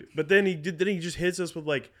 dude. But then he just hits us with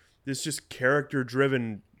like this just character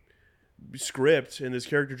driven script and this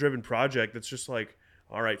character driven project that's just like,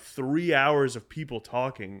 all right, 3 hours of people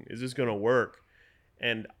talking. Is this gonna work?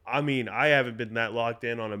 And I mean, I haven't been that locked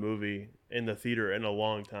in on a movie in the theater in a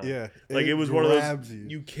long time. Yeah. Like it was one of grabs those, you.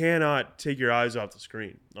 you cannot take your eyes off the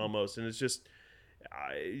screen almost. And it's just,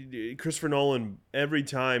 Christopher Nolan, every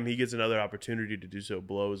time he gets another opportunity to do so,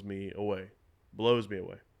 blows me away.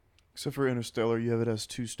 Except for Interstellar, you have it as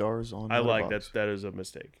 2 stars on. I like Letterboxd. that is a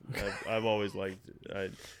mistake. I've always liked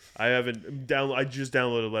it. I haven't I just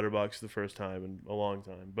downloaded Letterboxd the first time in a long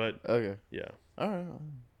time. But Okay. yeah. All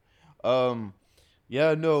right.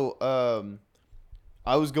 Yeah, no.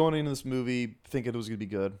 I was going into this movie thinking it was gonna be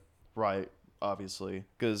good, right? Obviously,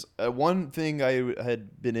 because one thing I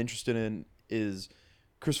had been interested in is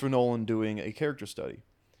Christopher Nolan doing a character study.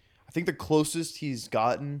 I think the closest he's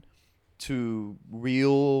gotten to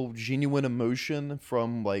real, genuine emotion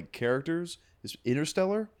from like characters is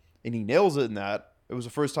Interstellar, and he nails it in that. It was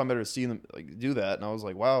the first time I'd ever seen him like do that, and I was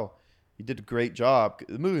like, wow, he did a great job.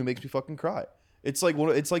 The movie makes me fucking cry. It's like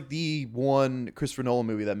the one Christopher Nolan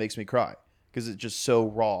movie that makes me cry because it's just so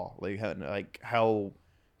raw, like how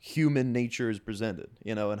human nature is presented,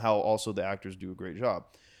 you know, and how also the actors do a great job.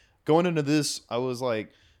 Going into this, I was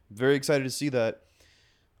like very excited to see that.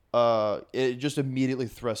 It just immediately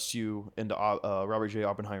thrusts you into Robert J.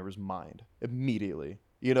 Oppenheimer's mind immediately.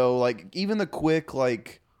 You know, like even the quick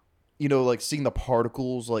like seeing the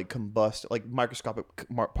particles like combust, like microscopic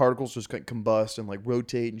particles just combust and like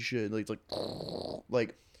rotate and shit. It's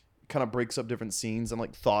like kind of breaks up different scenes and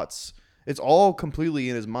like thoughts. It's all completely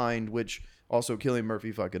in his mind, which also Cillian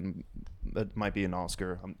Murphy that might be an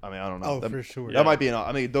Oscar. I mean, I don't know. Oh, that, for sure. That might be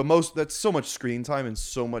I mean, that's so much screen time and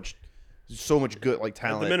so much good like At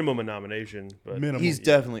talent. the minimum a nomination. But Minimum. He's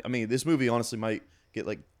definitely. I mean, this movie honestly might get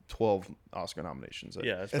like 12 Oscar nominations.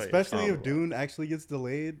 yeah, that's probably Especially if possible. Dune actually gets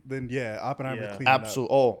delayed, then yeah, Oppenheimer Yeah. clean it up.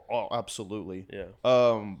 Absolutely. Oh, absolutely. Yeah.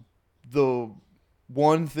 The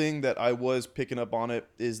one thing that I was picking up on it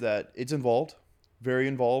is that it's involved, very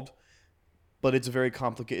involved, but it's a very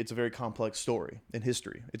complicated, it's a very complex story in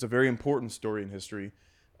history. It's a very important story in history.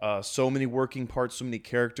 So many working parts, so many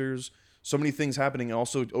characters, so many things happening. It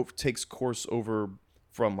also takes course over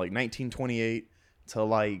from like 1928 to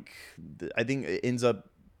like I think it ends up.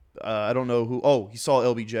 I don't know who. Oh, he saw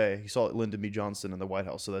LBJ. He saw Lyndon B. Johnson in the White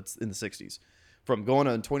House. So that's in the 60s. From going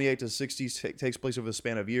on 28 to 60s takes place over the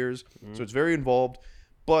span of years. So it's very involved.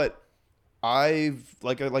 But I've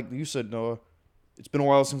like you said, Noah, it's been a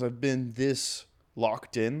while since I've been this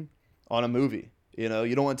locked in on a movie. You know,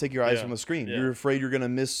 you don't want to take your eyes from the screen. Yeah. You're afraid you're going to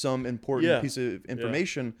miss some important piece of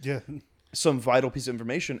information, some vital piece of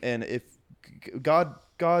information. And if God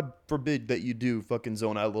forbid that you do fucking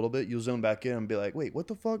zone out a little bit, you'll zone back in and be like, wait, what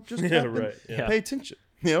the fuck just happened? Pay attention.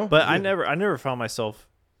 You know? But I never found myself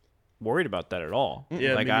worried about that at all.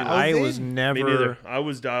 Yeah, like me neither. I was never. Me neither. I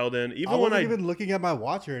was dialed in. Even I when wasn't even looking at my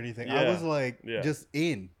watch or anything. I was like just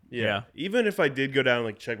in. Yeah. Even if I did go down and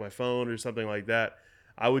like check my phone or something like that,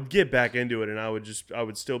 I would get back into it, and I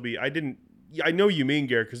would still be. I know you mean,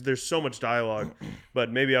 Garrett, because there's so much dialogue,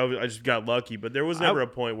 but maybe I just got lucky. But there was never a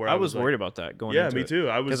point where I was like, worried about that going. Yeah, into me it. too.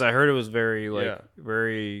 I was because I heard it was very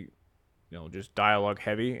very, just dialogue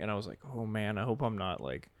heavy, and I was like, oh man, I hope I'm not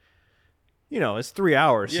like, it's 3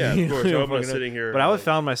 hours. Yeah, of course. I hope I'm not sitting here. But I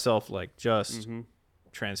found myself like just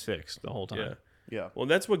transfixed the whole time. Yeah. Well,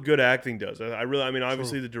 that's what good acting does. I mean,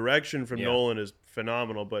 obviously the direction from Nolan is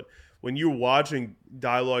phenomenal, but when you're watching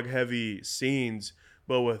dialogue-heavy scenes,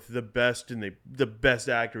 but with the best and the best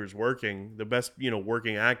actors working, the best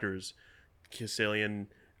working actors, Killian,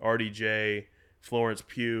 RDJ, Florence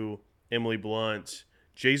Pugh, Emily Blunt,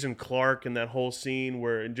 Jason Clarke, in that whole scene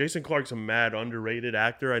and Jason Clarke's a mad underrated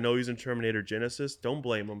actor. I know he's in Terminator Genesis. Don't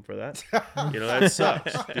blame him for that. That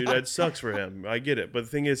sucks, dude. That sucks for him. I get it, but the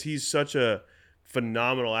thing is, he's such a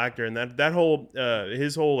phenomenal actor, and that whole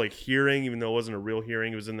his whole like hearing, even though it wasn't a real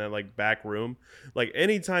hearing, it was in that like back room. Like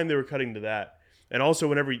anytime they were cutting to that, and also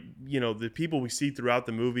whenever the people we see throughout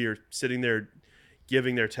the movie are sitting there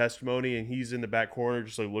giving their testimony, and he's in the back corner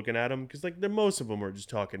just like looking at them, because like most of them were just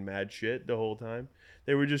talking mad shit the whole time.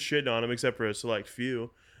 They were just shitting on him, except for a select few.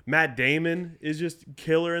 Matt Damon is just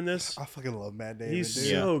killer in this. I fucking love Matt Damon. He's dude.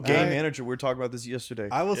 so good. Game manager. We were talking about this yesterday.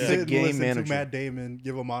 I will He's sit a and game listen manager. to Matt Damon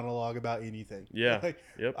give a monologue about anything. Yeah. Like,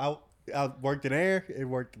 Yep. I worked in air. It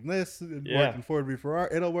worked in this. It worked in Ford v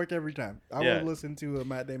Ferrari. It'll work every time. I will listen to a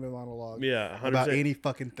Matt Damon monologue. Yeah, 100%. About any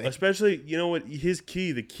fucking thing. Especially, what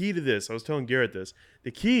the key to this. I was telling Garrett this. The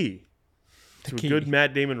key to a good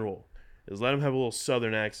Matt Damon role is let him have a little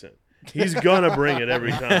Southern accent. He's gonna bring it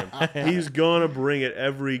every time. He's gonna bring it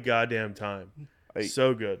every goddamn time.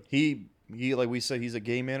 So good. He like we said, he's a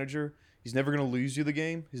game manager. He's never gonna lose you the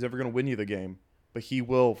game. He's never gonna win you the game. But he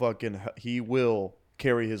will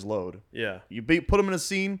carry his load. Yeah. You put him in a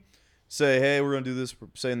scene, say, hey, we're gonna do this, we're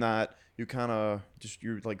saying that. You kind of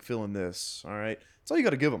you're like feeling this. All right, that's all you got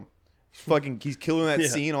to give him. He's killing that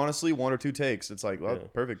scene. Honestly, 1 or 2 takes. It's like, well,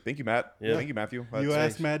 perfect. Thank you, Matt. Yeah. Thank you, Matthew. You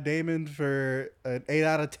ask Matt Damon for an 8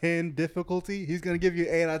 out of 10 difficulty, he's gonna give you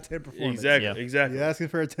 8 out of 10 performance. Exactly. You asking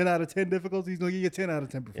for a 10 out of 10 difficulty, he's gonna give you a 10 out of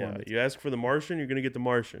 10 Yeah. performance. You ask for The Martian, you're gonna get The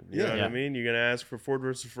Martian. You know what I mean? You're gonna ask for Ford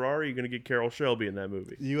versus Ferrari, you're gonna get Carol Shelby in that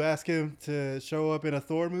movie. You ask him to show up in a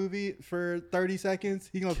Thor movie for 30 seconds,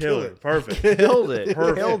 he's gonna Kill kill it. it. Perfect. Killed it.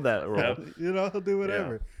 Perfect. Killed that role. Yep. He'll do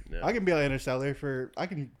whatever. Yeah. I can be on Interstellar I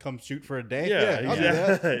can come shoot for a day. Yeah, I'll do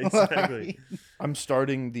that. exactly. I'm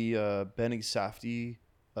starting the Benny Safdie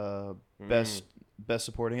best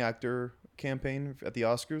supporting actor campaign at the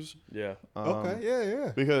Oscars. Yeah. Okay,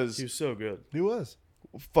 yeah. Because He was so good. He was.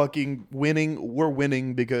 fucking winning. We're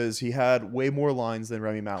winning because he had way more lines than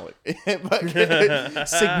Rami Malek.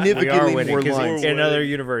 Significantly We are winning more because lines. in another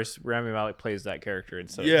universe, Rami Malek plays that character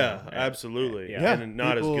instead. Yeah, absolutely. Yeah. And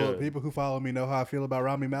not as good. People who follow me know how I feel about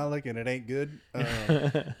Rami Malek, and it ain't good.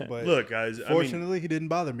 But Look, guys. fortunately, he didn't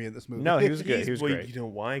bother me in this movie. No, he was good. He was well, great. you know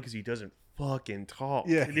why? Because he doesn't fucking talk.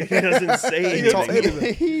 Yeah. He doesn't say He talks anything.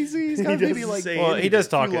 anything. he's got He maybe doesn't like say Well, he does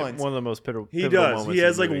talk few at lines. one of the most pivotal He pivotal does. moments He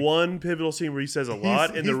has in the like movie. one pivotal scene where he says a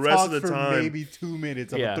lot, and the He's rest of the talked for time maybe 2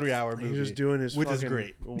 minutes of Yeah. a 3-hour movie. he's just doing his which is fucking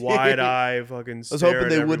great. wide eye fucking. I was hoping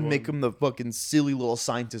they wouldn't make him the fucking silly little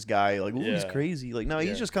scientist guy. Like, ooh, he's Yeah. crazy. Like, no, he's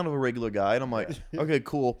Yeah. just kind of a regular guy. And I'm like, okay,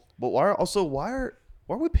 cool. But why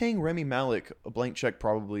are we paying Rami Malek a blank check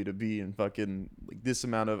probably to be in fucking like this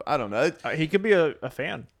amount of, I don't know. He could be a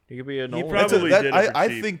fan. He could be a Nolan. probably That's did it for I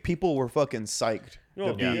cheap. think people were fucking psyched Oh,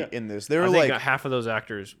 to be yeah. in this. They were I think like, half of those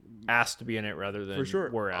actors asked to be in it rather than For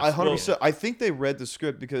sure. were asked. I to be in 100%. it. I think they read the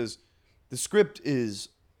script because the script it's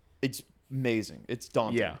amazing. It's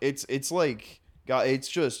daunting. Yeah. It's like God. It's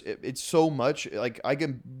just it's so much. Like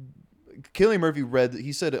Cillian Murphy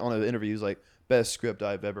he said it on an interview. He's like, best script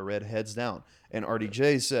I've ever read, heads down. And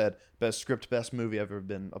RDJ said, best script, best movie I've ever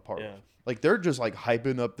been a part of. Like, they're just like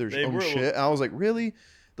hyping up their own shit. And I was like, really?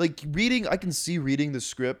 Like, I can see reading the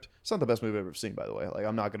script. It's not the best movie I've ever seen, by the way. Like,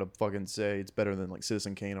 I'm not going to fucking say it's better than like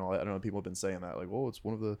Citizen Kane and all that. I don't know, people have been saying that. Like, well, it's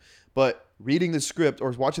one of the. But reading the script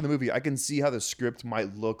or watching the movie, I can see how the script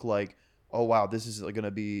might look like, oh, wow, this is like going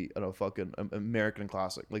to be a fucking American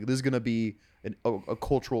classic. Like, this is going to be a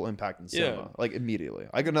cultural impact in cinema. Like, immediately.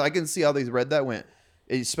 I can see how they read that, went,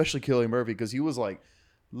 especially Cillian Murphy, because he was like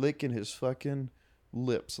licking his fucking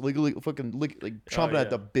lips, like chomping at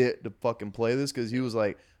the bit to fucking play this, because he was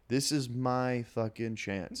like, this is my fucking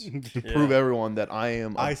chance to prove everyone that I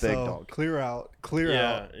am a big dog. Clear out.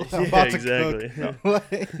 I'm about to cook.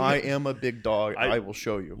 I am a big dog. I will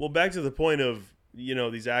show you. Well, back to the point of, you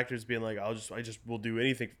know, these actors being like, I just will do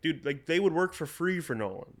anything, dude. Like, they would work for free for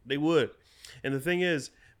Nolan. They would. And the thing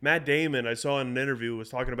is, Matt Damon, I saw in an interview, was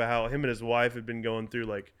talking about how him and his wife had been going through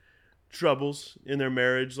like troubles in their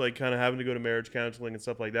marriage, like kind of having to go to marriage counseling and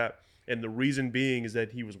stuff like that. And the reason being is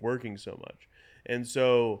that he was working so much. And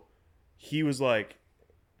so he was like,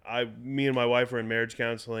 me and my wife were in marriage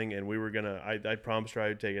counseling, and we were I promised her I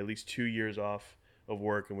would take at least 2 years off of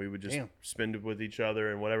work, and we would just spend it with each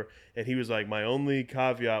other and whatever. And he was like, my only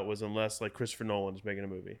caveat was unless like Christopher Nolan is making a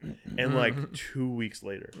movie. And like 2 weeks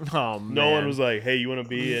later, Nolan was like, hey, you want to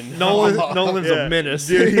be in? Nolan's a menace.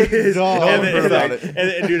 Dude, he is.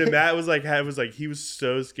 and dude, and Matt was like, he was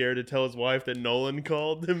so scared to tell his wife that Nolan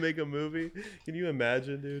called to make a movie. Can you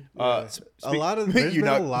imagine, dude? There's been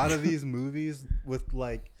a lot of these movies with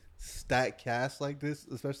like stacked casts like this,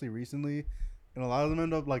 especially recently, and a lot of them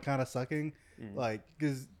end up like kind of sucking. Like,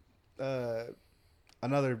 because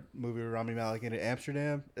another movie with Rami Malek in it,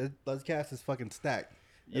 Amsterdam, the cast is fucking stacked.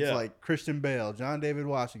 It's like Christian Bale, John David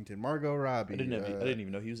Washington, Margot Robbie. I didn't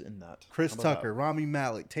even know he was in that. Chris Tucker, Rami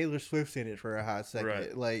Malek, Taylor Swift's in it for a hot second.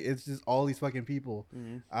 Right. Like, it's just all these fucking people.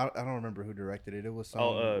 I don't remember who directed it. It was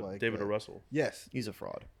some like David O. Russell. Yes, He's a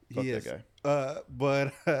fraud. Fuck he that is. guy.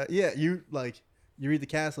 But you read the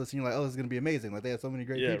cast list and you're like, oh, this is gonna be amazing. Like, they have so many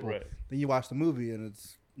great people. Right. Then you watch the movie and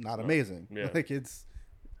it's not amazing. Like, it's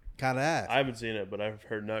kind of ass. I haven't seen it, but I've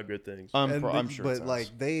heard not good things. I'm sure. But like,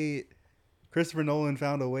 Christopher Nolan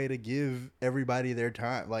found a way to give everybody their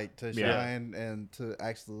time, like to shine and to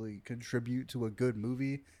actually contribute to a good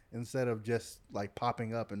movie instead of just like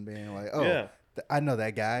popping up and being like, oh, I know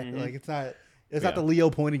that guy. Like, it's not the Leo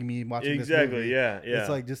pointing me watching this movie. Yeah. It's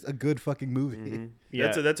like just a good fucking movie.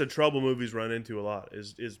 That's a trouble movies run into a lot.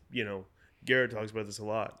 Is you know, Garrett talks about this a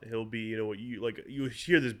lot. He'll be, you know, you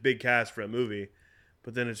hear this big cast for a movie,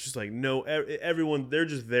 but then it's just like, no, everyone, they're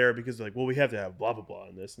just there because like, well, we have to have blah blah blah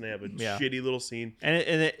in this, and they have a shitty little scene. And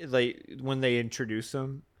it, like, when they introduce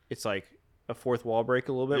them, it's like a fourth wall break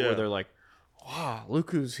a little bit where they're like, wow, look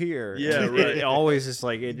who's here. Yeah, and right. It always is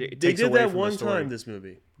like it They takes did away that from one the story. time. This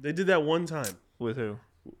movie, they did that one time. With who?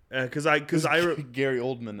 Because Gary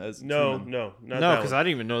Oldman as no, because I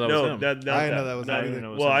didn't even know that was him. I didn't know that was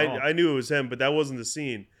him. Well, I knew it was him, but that wasn't the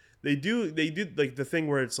scene. They did like the thing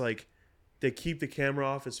where it's like they keep the camera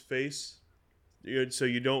off his face, so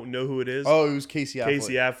you don't know who it is. Oh, it was Casey Affleck.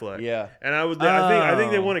 Casey Affleck. Yeah. And I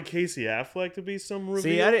think they wanted Casey Affleck to be some reveal.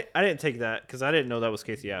 See, I didn't take that because I didn't know that was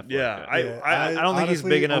Casey Affleck. Yeah, I don't think he's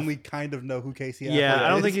big enough. Only kind of know who Casey Affleck is. Yeah, I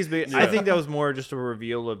don't think he's big. Yeah. I think that was more just a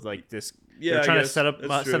reveal of like this. Yeah, they're trying to set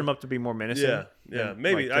true. him up to be more menacing. Yeah,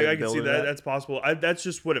 maybe like, I can see that. That's possible. That's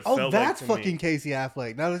just what it felt like. Oh, that's to fucking me. Casey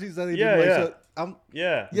Affleck. Now that he's said,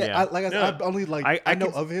 Yeah. I only like I know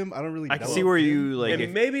of him. I don't really. I can see where you like.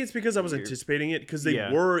 And maybe it's because I was anticipating it because they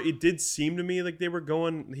were. It did seem to me like they were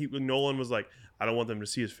going. Nolan was like, I don't want them to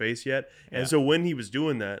see his face yet, and so when he was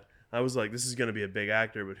doing that, I was like, this is going to be a big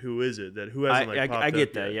actor, but who is it? Who hasn't like popped I get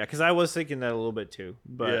up that, yet? because I was thinking that a little bit too.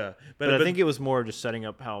 But I think it was more just setting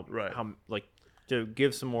up how like to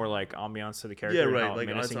give some more like ambiance to the character. Yeah, right. How like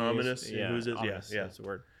it's ominous. Yeah, who's it? ominous, Yeah, that's the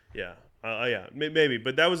word. Yeah. Maybe,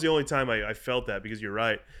 but that was the only time I felt that because you're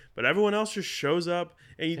right. But everyone else just shows up,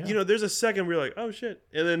 and you know, there's a second where you're like, oh shit,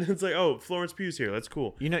 and then it's like, oh, Florence Pugh's here. That's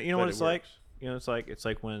cool. You know what it's like. You know, it's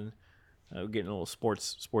like when getting a little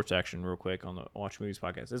sports action real quick on the Watch Movies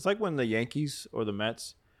podcast. It's like when the Yankees or the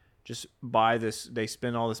Mets just buy this. They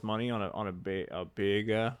spend all this money on a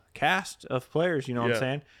big cast of players. You know what I'm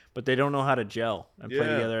saying? But they don't know how to gel and play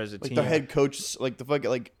together as a team. Like the head coach, like the fucking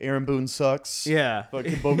like Aaron Boone sucks. Yeah,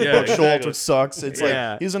 fucking Buck Showalter sucks. It's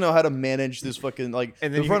like he doesn't know how to manage this fucking like.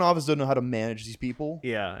 And the front office doesn't know how to manage these people.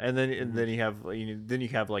 Yeah, and then you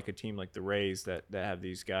have like a team like the Rays that have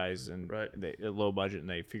these guys and they low budget and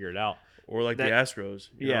they figure it out. Or like the Astros.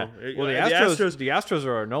 You know? Well, the Astros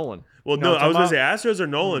are Nolan. Well, no, I was going to say Astros are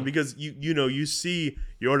Nolan because you see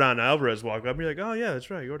Jordan Alvarez walk up, and you're like, oh yeah, that's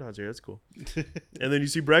right, Jordan's here, that's cool. And then you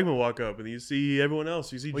see Bregman walk up, and you see everyone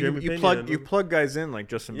else. You see Jeremy Pena. You plug guys in like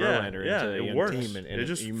Justin Verlander into it the works. team, and It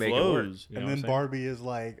just you make it work. flows. You know And what then I'm Barbie is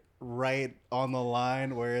like right on the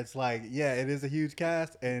line where it's like, yeah, it is a huge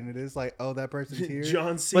cast, and it is like, oh, that person's here.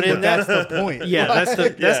 John Cena. But that's the point. Yeah, that's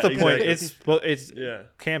the Yeah, point. exactly. It's Yeah.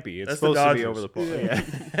 campy. It's That's the supposed to be Dodgers. over the top. Yeah.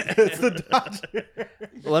 Yeah. It's the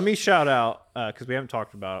Dodgers. Let me shout out because we haven't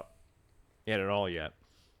talked about it at all yet.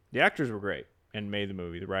 The actors were great and made the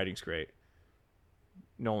movie. The writing's great.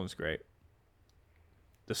 Nolan's great.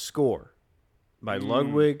 The score by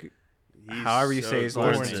Ludwig, He's however you say his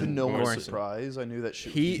last Göransson. name. To no one's Göransson. surprise, I knew that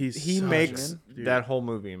shit. He so makes good. that whole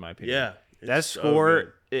movie, in my opinion. Yeah. That it's so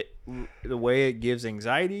score, good. the way it gives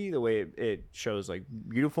anxiety, the way it shows like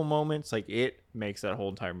beautiful moments, like it makes that whole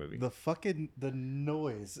entire movie. The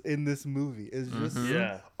noise in this movie is just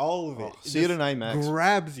Yeah. all of it. Oh, see it just in IMAX.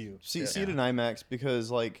 grabs you. See it in IMAX because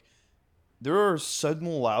like there are sudden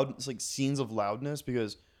loud like scenes of loudness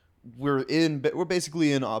because we're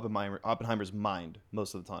basically in Oppenheimer's mind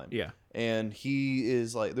most of the time. Yeah. And he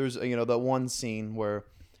is like there's that one scene where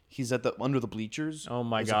he's under the bleachers. Oh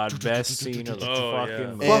my It's god, like, best scene of the Oh, fucking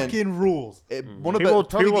yeah. movie. And- Fucking rules. One of People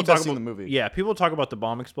probably the talk best scene about in the movie. Yeah, people talk about the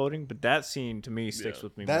bomb exploding, but that scene to me sticks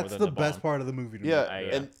with me more That's than the the best bomb. part of the movie to Yeah, me.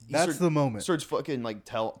 yeah. and he That's the moment. starts fucking like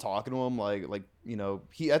talking to him like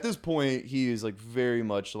he at this point he is like very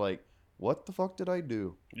much like what the fuck did I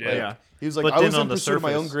do? Yeah. Like, Yeah. He was like But I then was on in the pursuit of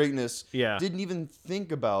my own surface- greatness. Yeah. Didn't even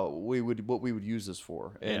think about what we would use this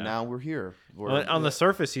for, and Yeah. now we're here. Well, on the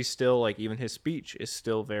surface, he's still like even his speech is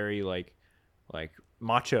still very like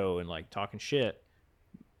macho and like talking shit,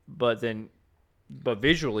 but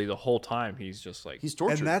visually the whole time he's just like he's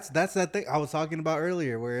tortured. And that's that thing I was talking about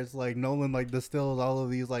earlier, where it's like Nolan like distills all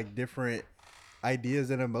of these like different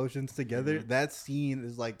ideas and emotions together. Mm-hmm. That scene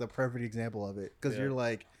is like the perfect example of it because Yeah. you're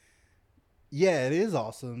like, yeah, it is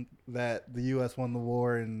awesome that the U.S. won the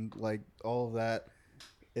war and like all of that.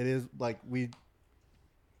 It is like we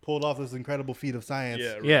pulled off this incredible feat of science.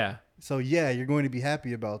 Yeah. Right. yeah. So yeah, you're going to be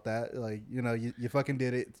happy about that. Like you fucking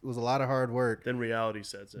did it. It was a lot of hard work. Then reality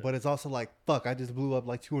sets in. But it's also like, fuck, I just blew up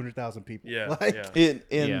like 200,000 people. Yeah. Like, Yeah. in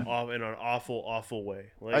Yeah. In an awful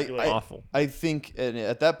way. Awful. I think and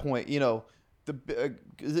at that point,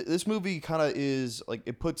 this movie kind of is like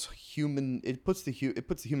it puts the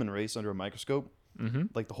human race under a microscope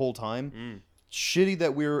like the whole time. Shitty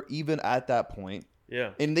that we're even at that point.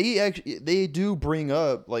 Yeah. And they do bring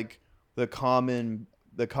up like the common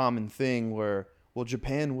thing where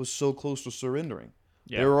Japan was so close to surrendering.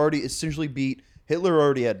 Yeah. They were already essentially beat. Hitler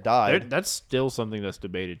already had died. That's still something that's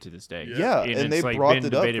debated to this day. Yeah, and it's they like brought been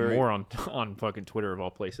it up debated very- more on fucking Twitter of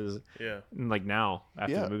all places. Yeah. And like now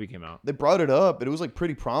after Yeah. the movie came out. They brought it up, and it was like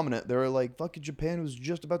pretty prominent. They were like, "Fucking Japan was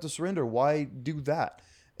just about to surrender. Why do that?"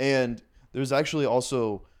 And there's actually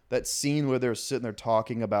also that scene where they're sitting there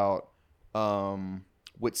talking about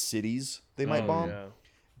what cities they might bomb. Yeah.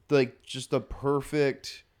 Like just the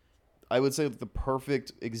perfect, I would say the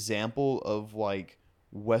perfect example of like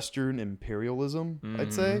Western imperialism.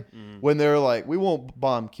 I'd say when they're like, "We won't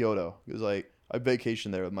bomb Kyoto." It was like I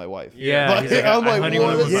vacation there with my wife. Yeah, Like, he's like, I'm I like, honeymooned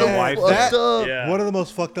what with is my so wife fucked there. up? Yeah. one of the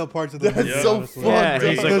most fucked up parts of the That's movie. so honestly. fucked Yeah, up.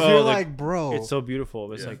 he's like, Because oh, you're like, like, bro, it's so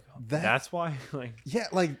beautiful. It's Yeah. like That- that's why like yeah,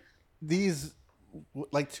 like these,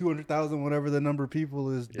 like 200,000, whatever the number of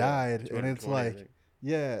people is, died, and it's 220, I like, think.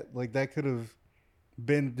 yeah, like that could have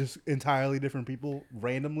been just entirely different people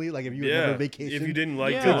randomly. Like if you had Yeah. never vacation, If you didn't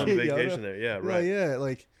like Yeah. going on Yeah, vacation there. Yeah. Right. yeah,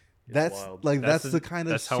 like that's wild. like That's that's the- the kind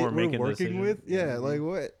of that's how shit we're we're making the working decision. with. Yeah, like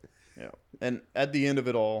what? Yeah. And at the end of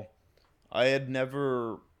it all,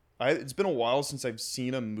 it's been a while since I've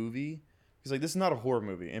seen a movie. Because like this is not a horror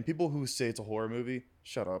movie. And people who say it's a horror movie,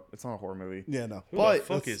 shut up. It's not a horror movie. Yeah, no. Who But the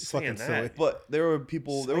fuck that's is saying fucking that? silly. But there were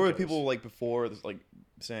Psychos. people like before like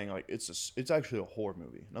saying like it's actually a horror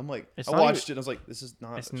movie. And I'm like It's I not watched even- it and I was like, this is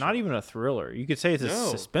not it's not even a thriller. You could say it's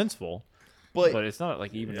No. suspenseful, but but it's not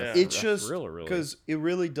like even Yeah. it's a just thriller really. because it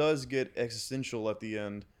really does get existential at the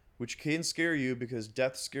end, which can scare you because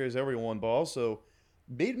death scares everyone, but also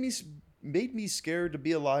made me scared to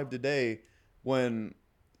be alive today when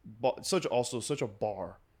such a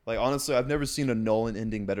bar. Like honestly, I've never seen a Nolan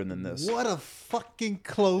ending better than this. What a fucking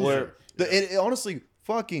closure. Where it honestly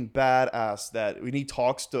fucking badass that when he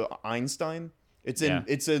talks to Einstein, it's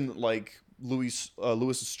in like Louis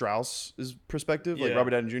Strauss's perspective, like Yeah. Robert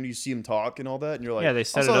Downey Jr. You see him talk and all that, and you're like, Yeah, they I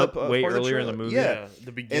set it saw up that way part of earlier in the trailer. movie. Yeah.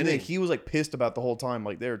 The beginning. And then he was like pissed about the whole time,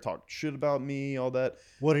 like they were talking shit about me, all that.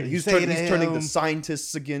 What did he he's say to he's turning the him?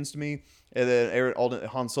 scientists against me, and then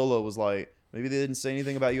Han Solo was like, Maybe they didn't say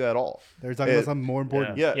anything about you at all. They're talking about something more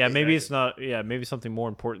important. Yeah, Yeah, maybe exactly. it's not. Yeah, maybe something more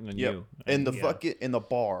important than you. And the yeah. fucking in the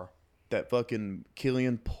bar that fucking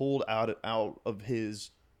Killian pulled out of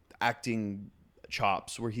his acting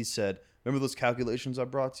chops, where he said, "Remember those calculations I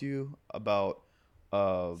brought to you about."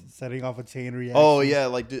 Setting off a chain reaction. Oh yeah,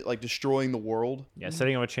 like destroying the world. Yeah,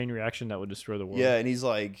 setting up a chain reaction that would destroy the world. Yeah, and he's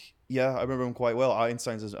like, "Yeah, I remember him quite well."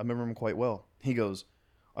 Einstein says, "I remember him quite well." He goes,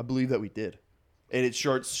 "I believe that we did." And it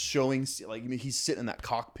starts showing, like, he's sitting in that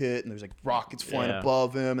cockpit, and there's like rockets flying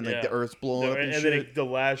above him, and like the Earth's blowing up and shit. Then the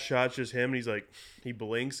last shot's just him, and he's like, he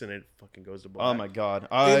blinks, and it fucking goes to black. Oh my god,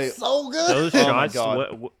 It's so good. Those Oh my shots,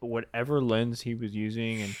 God. whatever lens he was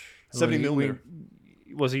using, and 70 millimeter.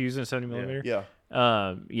 Was he using a 70 millimeter? Yeah.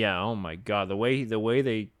 Yeah. Oh my god, the way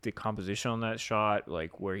the composition on that shot,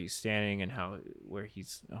 like where he's standing and where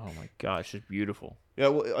he's. Oh my god, it's just beautiful. Yeah,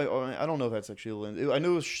 well, I don't know if that's actually a lens. I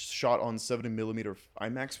know it was shot on 70 millimeter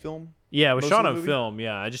IMAX film. Yeah, it was Most shot of the on movie? film.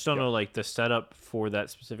 Yeah, I just don't know like the setup for that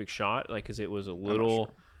specific shot, like because it was a little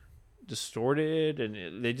distorted,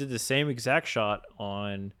 and they did the same exact shot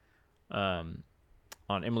on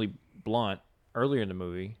Emily Blunt earlier in the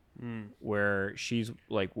movie, where she's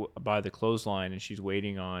like by the clothesline and she's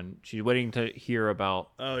waiting to hear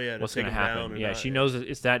about what's going to happen. Yeah, she knows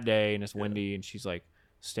it's that day and it's windy, and she's like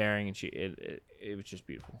staring, and it was just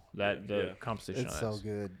beautiful. The composition. It's on so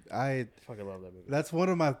good. I fucking love that movie. That's one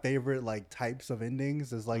of my favorite like types of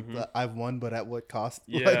endings. Is like the I've won, but at what cost?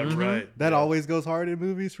 Yeah, Like, right. That always goes hard in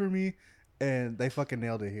movies for me, and they fucking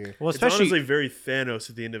nailed it here. Well, It's especially honestly very Thanos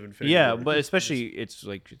at the end of Infinity yeah, War. but especially it's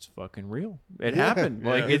like it's fucking real. It Yeah. happened.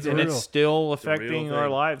 Like Yeah. it's It's real. it's still real affecting our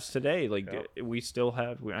thing. lives today. Like we still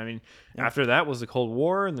have. I mean, after that was the Cold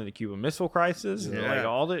War, and then the Cuban Missile Crisis, and like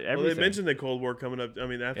all the everything. Well, they mentioned the Cold War coming up. I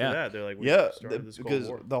mean, after that, they're like, we Yeah, started this Cold because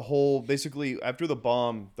War. the whole basically after the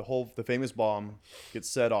bomb, the famous bomb gets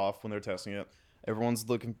set off when they're testing it. Everyone's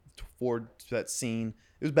looking forward to that scene.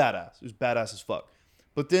 It was badass. It was badass as fuck.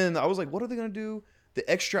 But then I was like, what are they gonna do? The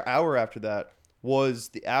extra hour after that was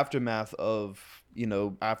the aftermath of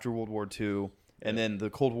after World War II, and then the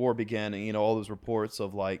Cold War began, and all those reports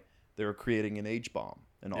of like they were creating an H bomb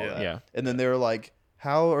and all that. Yeah. And then they're like,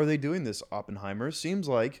 how are they doing this, Oppenheimer? Seems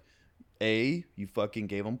like A, you fucking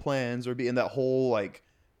gave them plans, or B, in that whole like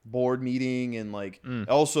board meeting, and like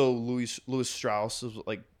also Louis Strauss is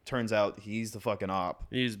like, turns out he's the fucking op.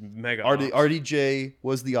 He's mega. RDJ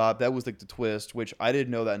was the op. That was like the twist, which I didn't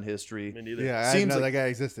know that in history. Me neither. Yeah, I Seems didn't know like- that guy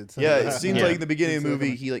existed. So Yeah, it seems Yeah. like in the beginning of the It's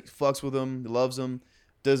movie, he like fucks with him, he loves him,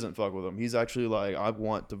 doesn't fuck with him. He's actually like, I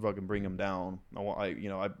want to fucking bring him down. I want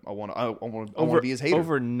to be his hater.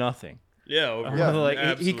 over nothing. Yeah, over, Like he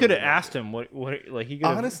absolutely could have not. asked him what like he could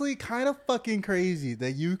have. Honestly, kind of fucking crazy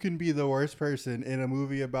that you can be the worst person in a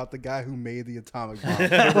movie about the guy who made the atomic bomb.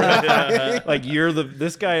 Right? Like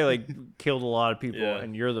this guy like killed a lot of people, Yeah.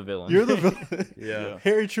 and you're the villain. You're the villain. Yeah.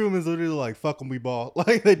 Harry Truman's literally like, "Fuck him, we ball."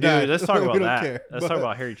 Like they Dude, died. let's talk We about don't that. care. Let's talk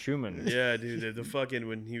about Harry Truman. Yeah, dude, the fucking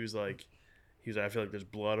when he was like, I feel like there's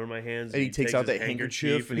blood on my hands. And he takes out his that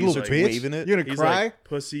handkerchief and You he's little like bitch. waving it. You're gonna He's cry. like,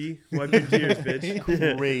 pussy, wipe your tears,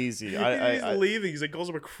 bitch. Crazy. He's I leaving. He's like, calls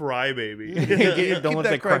him a crybaby. Don't keep let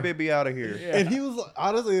that cry- crybaby out of here. And he was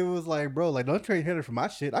honestly, it was like, bro, like don't trade Henry for my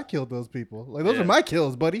shit. I killed those people. Like those Yeah. are my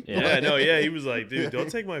kills, buddy. Yeah. Yeah, no, yeah, he was like, dude,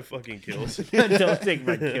 don't take my fucking kills. Don't take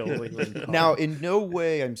my kill. Now, in no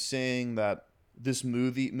way I'm saying that this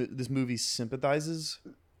movie sympathizes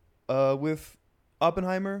with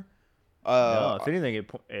Oppenheimer. No, if anything,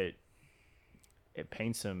 it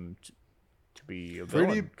paints him to be a villain,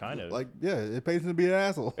 Pretty kind of. like it pays him to be an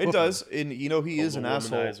asshole. It does, and he is an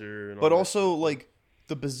asshole. Womanizer and all But that also like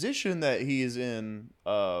the position that he is in,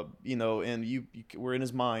 and you were in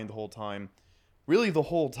his mind the whole time. Really, the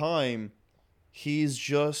whole time, he's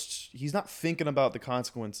not thinking about the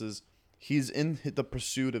consequences. He's in the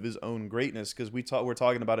pursuit of his own greatness, because we're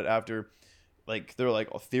talking about it after, like they're like,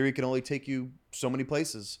 a theory can only take you so many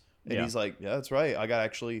places, and Yeah. he's like, yeah, that's right. I gotta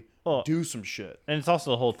actually do some shit. And it's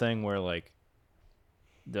also the whole thing where like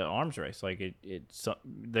the arms race, like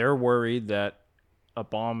they're worried that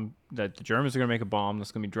that the Germans are gonna make a bomb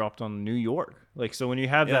that's gonna be dropped on New York. Like, so when you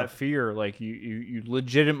have that fear, like you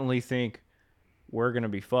legitimately think we're gonna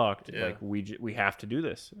be fucked. Yeah. Like we have to do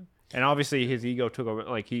this. And obviously his ego took over.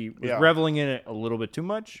 Like he was Yeah. reveling in it a little bit too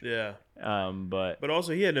much. Yeah, But but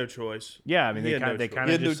also he had no choice. yeah, I mean He they had no kind choice. of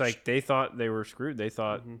He had no just like they thought they were screwed. They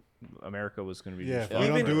thought America was gonna be Yeah, just if we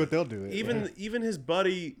fucked. don't do it, they'll do it. Even his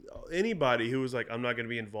buddy, anybody who was like, I'm not going to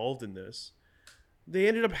be involved in this, they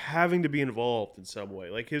ended up having to be involved in some way.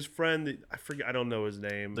 Like his friend, I forget, I don't know his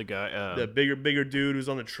name. the guy. The bigger dude who's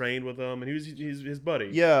on the train with him, and he's his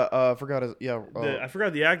buddy. Yeah, forgot his. Yeah, I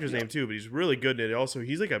forgot the actor's name too, but he's really good in it. Also,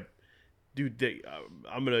 he's like dude,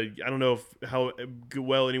 I don't know how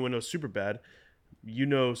well anyone knows Superbad. You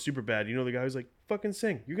know Superbad. You know the guy who's like, fucking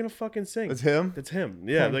sing. You're gonna fucking sing. That's him. That's him.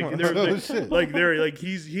 Yeah, like Oh, shit. they're like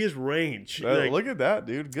he has range. Like, Look at that,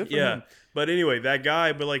 dude. Good for yeah. him. But anyway, that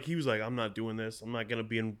guy, but like he was like, I'm not doing this. I'm not gonna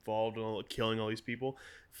be involved in killing all these people.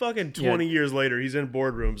 Fucking 20 years later, he's in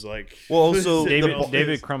boardrooms like. Well, also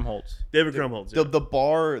David Krumholtz. David Krumholtz. Yeah. the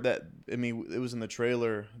bar that I mean, it was in the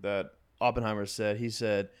trailer that Oppenheimer said. He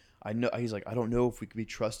said, "I know." He's like, "I don't know if we could be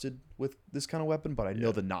trusted with this kind of weapon, but I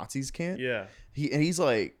know the Nazis can't." Yeah. He's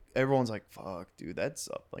like, everyone's like, "Fuck, dude, that's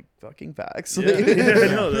like fucking facts." Yeah.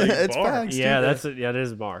 No, like, it's bar. facts. Yeah, dude. it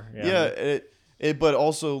is a bar. Yeah, but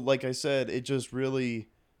also, like I said, it just really,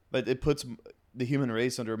 but it puts the human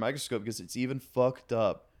race under a microscope because it's even fucked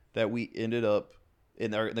up that we ended up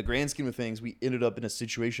in the grand scheme of things, we ended up in a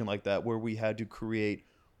situation like that where we had to create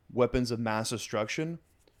weapons of mass destruction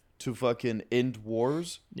to fucking end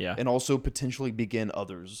wars, and also potentially begin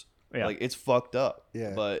others. Yeah. Like it's fucked up.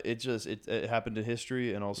 Yeah. But it just it happened in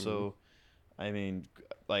history, and also, I mean,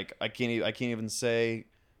 like I can't even say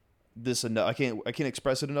this enough. I can't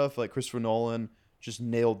express it enough. Like Christopher Nolan just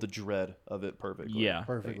nailed the dread of it perfectly. Yeah.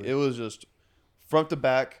 Perfectly. Like, it was just front to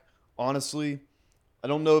back. Honestly, I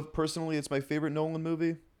don't know if personally it's my favorite Nolan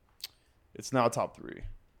movie. It's now top 3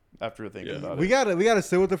 after thinking about we it. gotta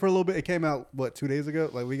sit with it for a little bit. It came out 2 days ago.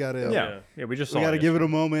 Like we gotta We just saw we gotta it give it a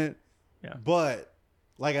moment. Yeah. But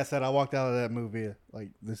like I said, I walked out of that movie like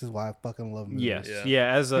this is why I fucking love movies. Yes. Yeah.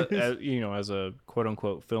 Yeah. As a quote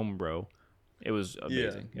unquote film bro, it was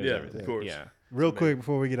amazing. It was Yeah, everything. of course. Yeah. Real quick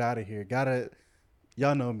before we get out of here,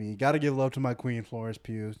 y'all know me. Gotta give love to my queen, Florence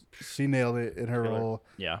Pugh. She nailed it in her role.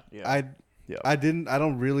 Yeah. I didn't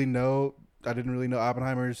really know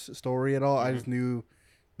Oppenheimer's story at all. I just knew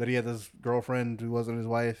that he had this girlfriend who wasn't his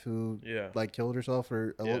wife who like killed herself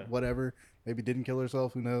or whatever. Maybe didn't kill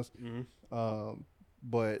herself. Who knows?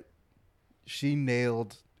 But she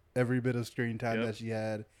nailed every bit of screen time that she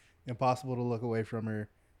had. Impossible to look away from her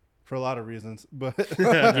for a lot of reasons. But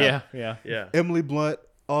Yeah. Emily Blunt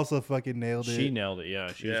also fucking nailed it. She nailed it.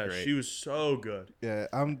 Yeah. She was great. She was so good. Yeah,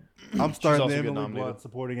 I'm starting also the get Emily nominated. Blunt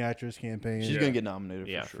supporting actress campaign. She's gonna get nominated.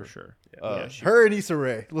 Yeah, for sure. Yeah, Her and Issa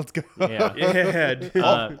Rae. Let's go. Yeah. Yeah. Dude.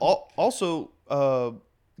 Also,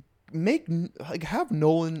 have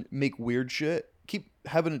Nolan make weird shit. Keep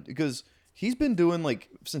having it because he's been doing like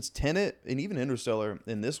since Tenet and even Interstellar.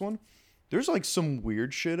 In this one, there's like some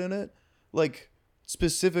weird shit in it, like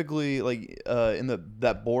specifically like in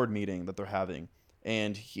that board meeting that they're having,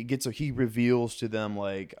 and he reveals to them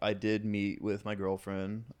like, I did meet with my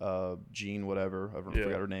girlfriend, Jean, whatever, I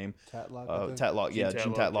forgot her name, Tatlock, Jean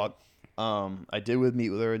Jean Tatlock. Tatlock. I did meet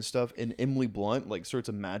with her and stuff, and Emily Blunt like starts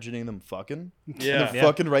imagining them fucking. Yeah. And they're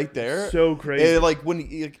fucking right there. So crazy. And, like when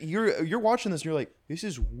you're watching this, and you're like, this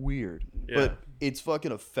is weird, but it's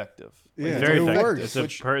fucking effective. Like, Yeah, Very it effective. works.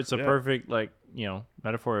 It's a perfect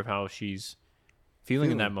metaphor of how she's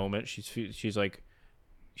feeling in that moment. She's like,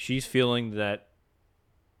 she's feeling that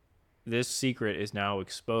this secret is now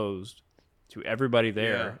exposed to everybody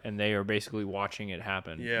there, and they are basically watching it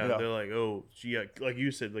happen. Yeah, they're like, oh, she got, like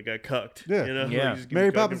you said, got cucked. Yeah. You know? Yeah. Like, just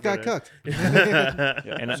Mary cucked Poppins got in front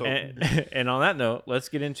cucked. And on that note, let's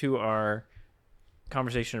get into our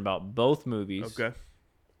conversation about both movies. of it. Okay.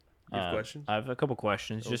 You have questions? I have a couple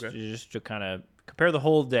questions, Okay. just to kind of compare the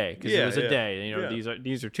whole day, because it was a yeah. day. Yeah.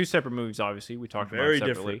 These are two separate movies. Obviously, we talked Very about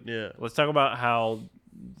it separately. different. Yeah. Let's talk about how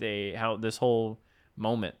this whole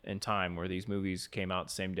moment in time where these movies came out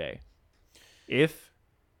the same day. If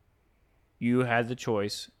you had the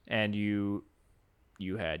choice and you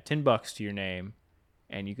had $10 to your name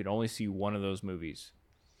and you could only see one of those movies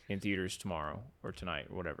in theaters tomorrow or tonight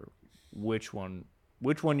or whatever, which one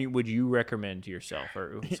would you recommend to yourself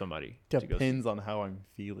or somebody to go see? Depends on how I'm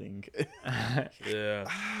feeling. Yeah.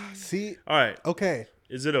 See, All right. okay.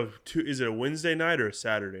 Is it a Wednesday night or a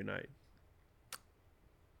Saturday night?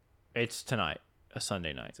 It's tonight, a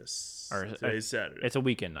Sunday night. Today's Saturday. It's a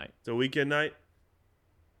weekend night. It's a weekend night.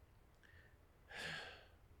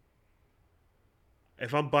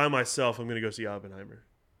 If I'm by myself, I'm gonna go see Oppenheimer.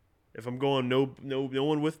 If I'm going no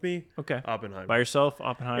one with me, Okay. Oppenheimer. By yourself,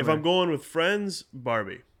 Oppenheimer. If I'm going with friends,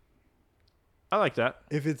 Barbie. I like that.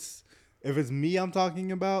 If it's me I'm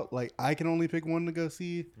talking about, like I can only pick one to go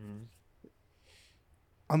see.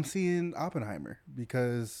 I'm seeing Oppenheimer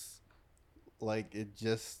because like it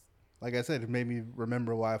just like I said, it made me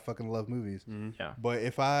remember why I fucking love movies. Yeah. But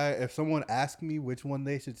if someone asks me which one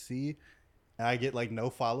they should see and I get like no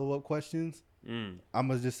follow-up questions, I'm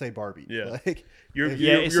gonna just say Barbie. Yeah. Like You're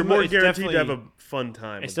it's more it's guaranteed to have a definitely- fun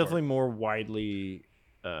time. It's with definitely more widely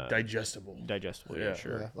digestible. Yeah,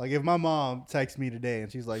 sure. Yeah. Like if my mom texts me today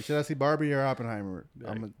and she's like, "Should I see Barbie or Oppenheimer?"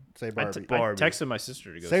 I'm gonna say Barbie. I texted my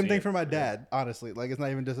sister to go. Same see thing it. for my dad. Honestly, like it's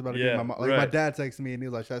not even just about it being my mom. Like my dad texted me and he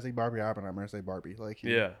was like, "Should I see Barbie or Oppenheimer?" I say Barbie. Like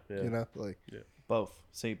you know, like Both.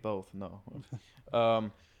 Say both. No.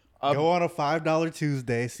 go on a $5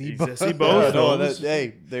 Tuesday. See both. See both.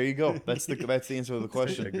 Hey, there you go. That's the answer to the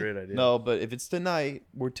question. That's a great idea. No, but if it's tonight,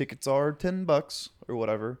 where tickets are $10 or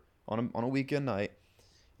whatever on a weekend night,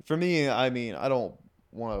 for me, I mean, I don't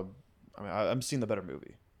want to. I mean, I'm seeing the better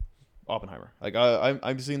movie, Oppenheimer. Like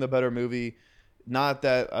I'm seeing the better movie. Not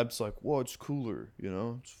that I'm just like, whoa, it's cooler. You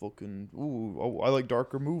know, it's fucking. Ooh, I like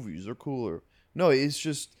darker movies. They're cooler. No, it's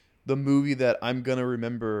just the movie that I'm gonna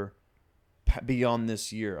remember beyond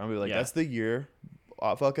this year. I'm gonna be like, that's the year.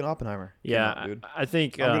 Fucking Oppenheimer. Yeah, out, dude. I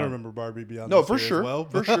think I'm gonna remember Barbie beyond. No, this for year sure. As well.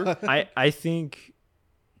 For sure. I think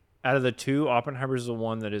out of the two, Oppenheimer is the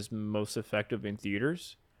one that is most effective in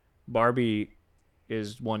theaters. Barbie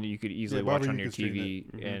is one that you could easily watch on your TV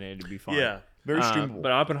and it'd be fine. Yeah, very streamable.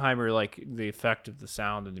 But Oppenheimer, like the effect of the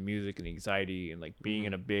sound and the music and the anxiety and like being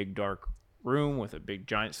in a big dark room with a big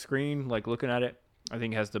giant screen, like looking at it, I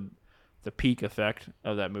think has the peak effect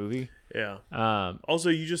of that movie. Yeah. Also,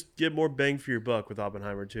 you just get more bang for your buck with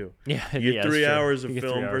Oppenheimer too. Yeah, You get 3 hours of You get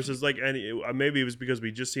film 3 hours. versus like maybe it was because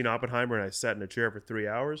we just seen Oppenheimer and I sat in a chair for 3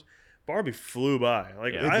 hours. Barbie flew by.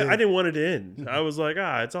 Like I didn't want it to end. I was like,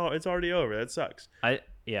 it's already over. That sucks. I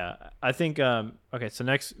think okay. So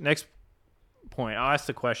next point, I'll ask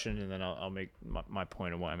the question and then I'll make my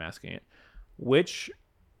point of why I'm asking it. Which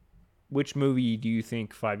movie do you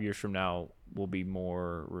think 5 years from now will be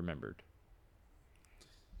more remembered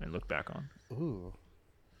and look back on? Ooh.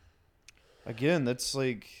 Again, that's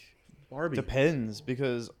like Barbie. depends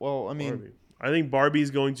because I mean, Barbie. I think Barbie's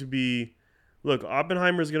going to be. Look,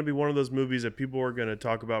 Oppenheimer is going to be one of those movies that people are going to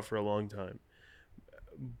talk about for a long time.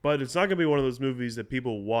 But it's not going to be one of those movies that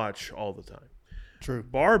people watch all the time. True.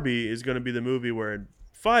 Barbie is going to be the movie where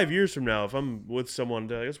 5 years from now, if I'm with someone,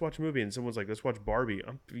 let's watch a movie, and someone's like, let's watch Barbie.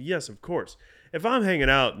 Yes, of course. If I'm hanging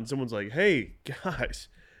out and someone's like, hey, guys,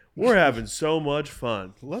 we're having so much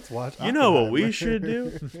fun. Let's watch. You know what we should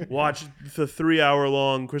do? Watch the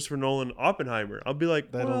 3-hour-long Christopher Nolan Oppenheimer. I'll be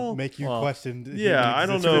like, That'll make you question. yeah, I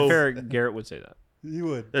don't To know. be fair, Garrett would say that. You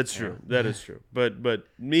would. That's true. That is true. But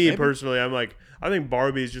me personally, I'm like, I think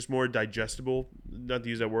Barbie is just more digestible. Not to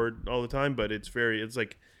use that word all the time, but it's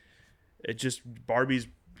Barbie's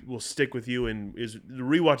will stick with you, and the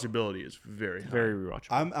rewatchability is very high. Very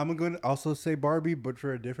rewatchable. I'm going to also say Barbie, but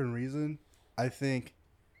for a different reason. I think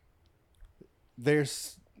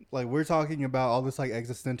there's like we're talking about all this like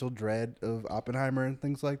existential dread of Oppenheimer and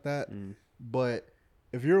things like that. But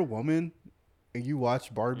if you're a woman and you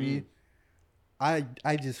watch Barbie, I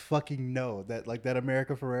just fucking know that like that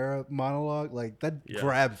America Ferrera monologue, like that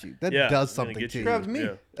grabs you. That does something to you. Grabs me.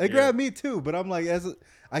 Yeah. It grabbed me too, but I'm like,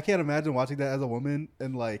 I can't imagine watching that as a woman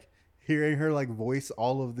and like hearing her like voice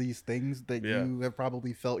all of these things that you have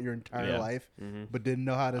probably felt your entire life, but didn't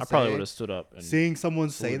know how to say. I probably would have stood up. And Seeing someone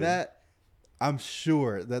say that, I'm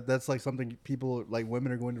sure that's like something people like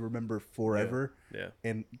women are going to remember forever,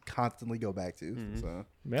 and constantly go back to. So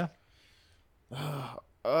yeah.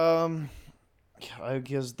 I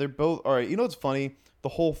guess they're both all right. You know what's funny? The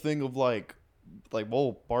whole thing of like,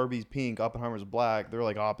 well, Barbie's pink, Oppenheimer's black. They're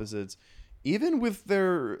like opposites. Even with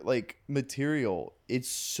their like material, it's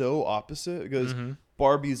so opposite because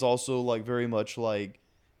Barbie's also like very much like,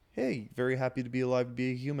 hey, very happy to be alive, to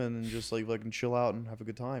be a human, and just like fucking chill out and have a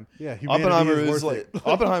good time. yeah, Oppenheimer is is like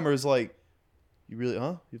Oppenheimer is like, you really,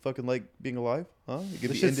 you fucking like being alive, huh? You could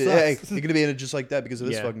This be shit into, sucks. you're gonna be into just like that because of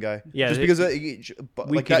this fucking guy. Yeah, just because like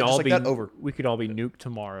that, just like that over. We could all be nuked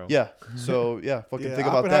tomorrow. Yeah. So yeah, fucking Yeah, think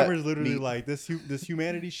about that. Oppenheimer's literally Meat. like this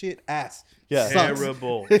humanity shit ass. Yeah. Sucks.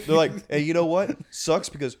 Terrible. They're like, hey, you know what? Sucks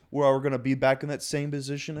because we're gonna be back in that same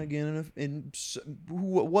position again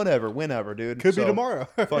whenever, dude. Could be So, tomorrow.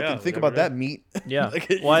 Fucking Yeah, think never about know. that meat. Yeah.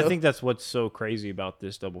 Like, Well, I know? think that's what's so crazy about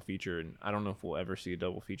this double feature, and I don't know if we'll ever see a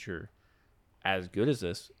double feature as good as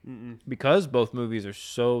this because both movies are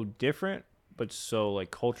so different, but so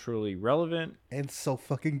like culturally relevant And so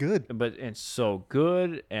fucking good. and so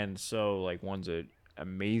good, and so like one's a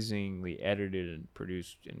amazingly edited and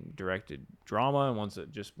produced and directed drama, and one's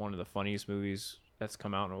just one of the funniest movies that's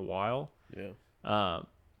come out in a while. Yeah.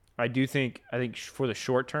 I think for the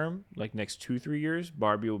short term, like next 2-3 years,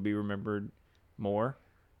 Barbie will be remembered more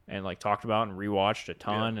and like talked about and rewatched a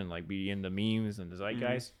ton and like be in the memes and the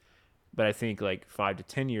zeitgeist. But I think like 5 to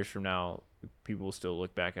 10 years from now, people will still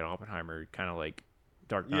look back at Oppenheimer kind of like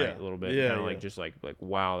Dark Knight a little bit. Yeah, Kind of like just like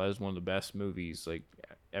wow, that was one of the best movies like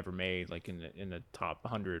ever made, like in the top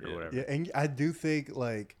 100 or whatever. Yeah, and I do think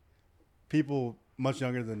like people much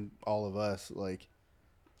younger than all of us, like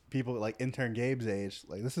people like intern Gabe's age,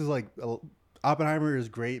 like this is like Oppenheimer is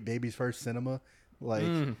great baby's first cinema. Like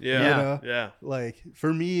Yeah. you know, Yeah. like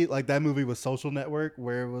for me, like that movie was Social Network,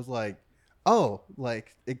 where it was like, oh,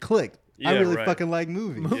 like it clicked. I Yeah, really right. fucking like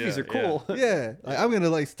movies. Movies Yeah, are cool. Yeah, like I'm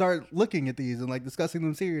gonna like start looking at these and like discussing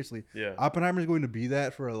them seriously. Yeah. Oppenheimer's going to be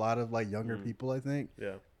that for a lot of like younger people, I think.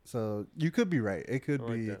 Yeah. So you could be right. It could I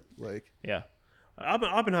like be that. like Yeah.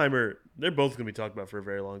 Oppenheimer, they're both going to be talked about for a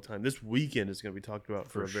very long time. This weekend is going to be talked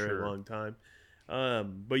about for a very sure. long time.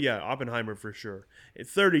 But yeah, Oppenheimer for sure.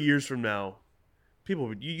 30 years from now,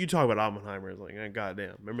 people, you talk about Oppenheimer, it's like,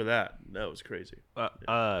 goddamn, remember that? That was crazy.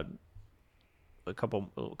 A couple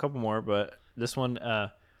more, but this one,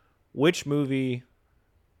 which movie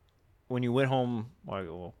when you went home?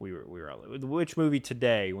 Well, we were out. Which movie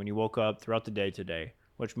today, when you woke up throughout the day today?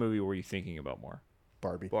 Which movie were you thinking about more?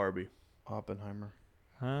 Barbie. Oppenheimer.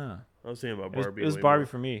 Huh. I was thinking about It was, Barbie. it was way Barbie more.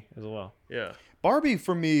 for me as well. Yeah. Barbie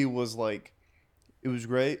for me was like, it was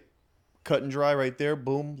great, cut and dry right there.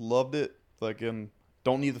 Boom, loved it. Like,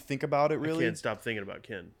 don't need to think about it I really. can't stop thinking about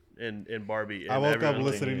Ken and Barbie. And I woke up everything.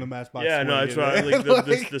 listening to Matchbox. Yeah, no, 20 that's right. today.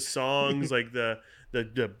 Like the songs, like the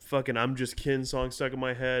fucking "I'm Just Ken" song stuck in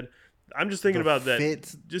my head. I'm just thinking The about that.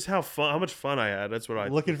 fits. Just how much fun I had. That's what I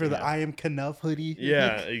looking for the yeah. I Am Knuff hoodie.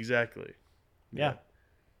 Yeah, exactly. Yeah.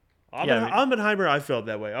 Oppenheimer, I felt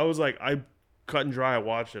that way. I was like, I cut and dry. I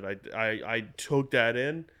watched it. I took that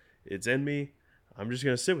in. It's in me. I'm just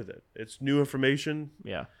gonna sit with it. It's new information.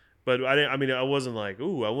 Yeah. But I didn't. I mean, I wasn't like,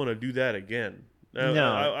 ooh, I want to do that again. No,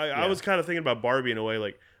 I was kind of thinking about Barbie in a way,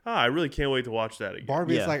 like, I really can't wait to watch that again.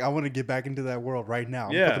 Barbie Yeah. is like, I want to get back into that world right now.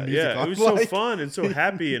 I'm Yeah, gonna put the music yeah. on. It was so Like- fun and so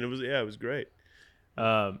happy, and it was great.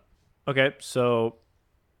 Okay, so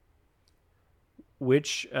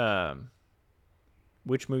which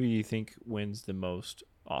movie do you think wins the most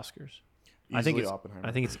Oscars? I think Easily it's Oppenheimer.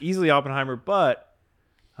 I think it's easily Oppenheimer, but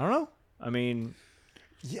I don't know. I mean,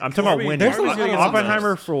 Yeah, I'm talking about Barbie- winning. there's Barbie's like gonna get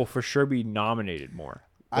Oppenheimer some will for sure be nominated more.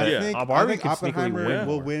 I Yeah. think, Barbie I think can sneakily Oppenheimer win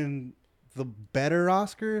will more. win the better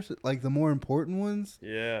Oscars, like the more important ones.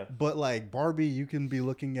 Yeah. But like Barbie, you can be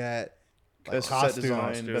looking at like Best set costumes,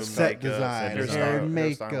 design, best set makeup, design, set hair and design,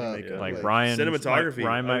 makeup, hairstyling, makeup. Like like, Ryan, Cinematography,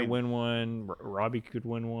 Ryan I might mean- win one. Robbie could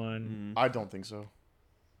win one. I don't think so.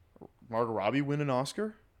 Margot Robbie win an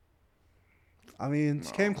Oscar? I mean,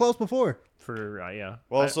 she came close before. For yeah.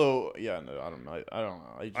 Well, also, yeah, no, I don't know. I don't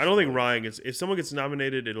know. I don't think Ryan gets. If someone gets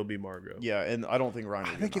nominated, it'll be Margot. Yeah, and I don't think Ryan.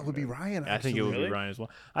 I think it would be nominated. Ryan. I think it would Really? be Ryan as well.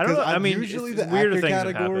 I don't know. I mean, usually it's the weirder actor things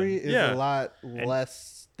have category happened. is Yeah. a lot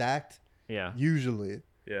less stacked. Yeah. Usually,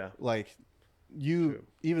 Yeah. like True.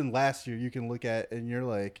 even last year, you can look at and you're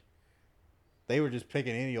like, they were just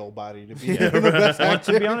picking any old body to be Yeah, the right. best Well,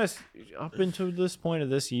 actor. to be honest, up until this point of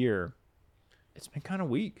this year, it's been kind of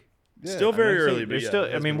weak. Yeah. Still very I mean, early, but there's yeah, still. it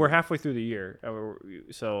I has mean, been- we're halfway through the year,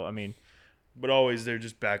 so I mean, But always they're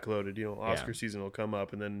just backloaded. Oscar Yeah. season will come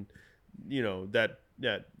up, and then that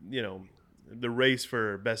the race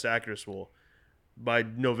for best actress will. By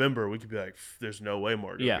November, we could be like, "There's no way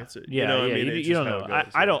Margot yeah, gets it." yeah, You know what yeah. I mean? You, It's you just don't how know. it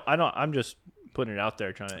goes, I yeah. don't. I'm just putting it out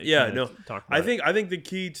there, trying to talk about I think the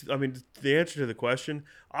key to, I mean, the answer to the question,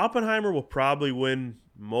 Oppenheimer will probably win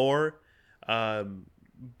more,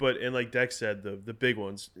 but and like Dex said, the big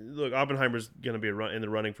ones. Look, Oppenheimer's going to be in the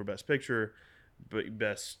running for Best Picture, but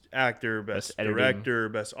Best Actor, Best editing. Director,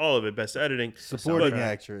 Best all of it, Best Editing, Supporting But-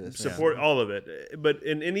 actress. support all of it. But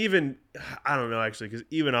and even I don't know actually, because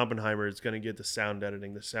even Oppenheimer is going to get the sound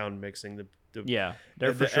editing, the sound mixing, the yeah,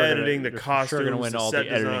 they're the for sure editing, gonna, the they're for sure going to costumes, win the all the set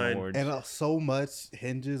editing design. awards. And so much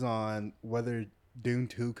hinges on whether Dune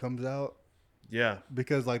 2 comes out. yeah.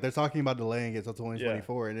 Because like they're talking about delaying it till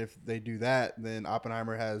 2024, and if they do that, then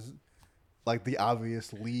Oppenheimer has like the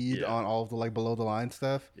obvious lead Yeah. on all of the like below the line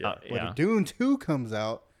stuff. Yeah. But yeah, if Dune 2 comes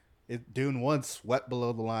out, if Dune 1 swept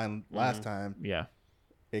below the line last time, yeah.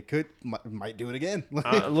 it could might do it again.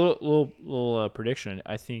 A little prediction.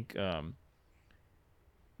 I think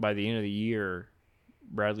by the end of the year,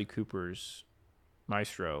 Bradley Cooper's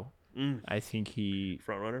Maestro. I think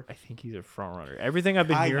Front runner. he's a front runner. Everything I've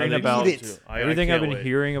been I hearing need about it. everything I've can't been wait.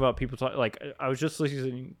 hearing about people talk, like I was just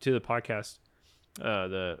listening to the podcast,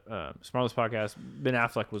 the Smartless podcast. Ben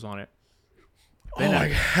Affleck was on it. I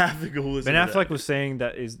have to go listen. Ben to Affleck that. was saying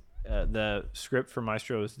that is the script for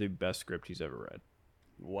Maestro is the best script he's ever read.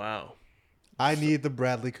 Wow. I need the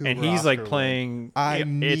Bradley Cooper. and he's like Oscar playing. I it's a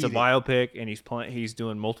need it. biopic, and he's playing. He's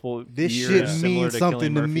doing multiple. This years shit similar means to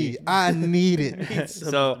something Cillian to Murphy. me. I need it.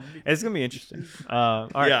 So it's gonna be interesting. All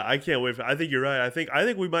right. Yeah, I can't wait. I think you're right. I think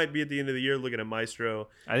we might be at the end of the year looking at Maestro.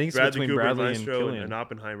 I think it's Bradley between Cooper, Bradley and Maestro, Cillian. and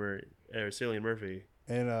Oppenheimer, or Cillian Murphy.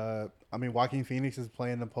 And I mean, Joaquin Phoenix is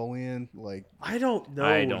playing Napoleon. Like, I don't know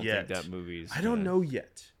I don't yet. think that movie's. I don't know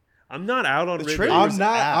yet. I'm not out on The Ridley. trailer I'm was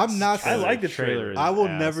not. ass. I'm not. I like the trailer. trailer. I will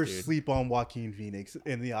ass, never dude. sleep on Joaquin Phoenix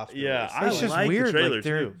in the Oscar. Yeah, race. I It's just like the weird. trailer,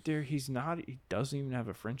 Like too. he's not. He doesn't even have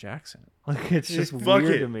a French accent. Like it's just Fuck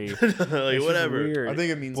weird it. to me. Like It's just whatever. weird. I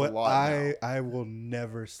think it means But a lot. now. I will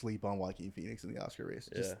never sleep on Joaquin Phoenix in the Oscar race.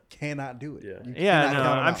 Just Yeah. cannot do it. Yeah. You Yeah, cannot no,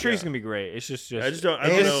 count him I'm out. sure he's gonna be great. It's just I just don't. I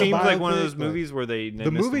And don't it it's know. a seems like one of biopic, those like, movies where they The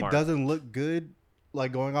missed movie mark. doesn't look good,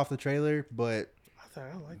 like going off the trailer, but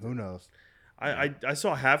I like who knows? I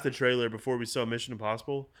saw half the trailer before we saw Mission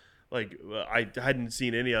Impossible. Like I hadn't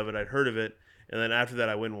seen any of it. I'd heard of it, and then after that,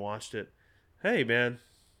 I went and watched it. Hey man,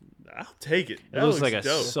 I'll take it. It was like a looks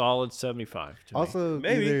dope. solid 75. To me. Also,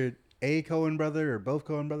 Maybe. either a Coen brother or both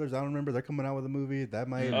Coen brothers. I don't remember. They're coming out with a movie that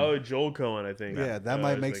might. Oh, Joel Cohen, I think. yeah, that I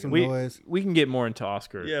might was make thinking. some we noise. we can get more into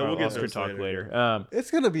Oscar. Yeah, we'll get Oscar those talk later. later.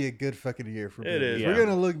 It's gonna be a good fucking year for It movies. is. We're Yeah.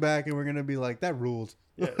 gonna look back and we're gonna be like, that ruled.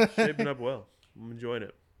 Yeah, shaping up well. I'm enjoying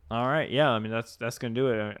it. All right, yeah. I mean that's gonna do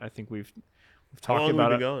it. I think we've How talked long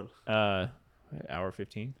about have we it. been going? Hour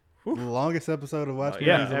 15. The longest episode of Watch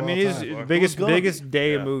Yeah, Movies of I all mean, it's time. biggest gonna be. biggest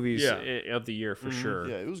day of Yeah. movies Yeah. of the year for sure.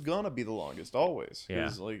 Yeah, it was gonna be the longest always. Yeah.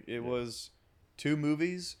 Like it was 2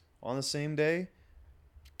 movies on the same day.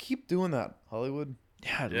 Keep doing that, Hollywood.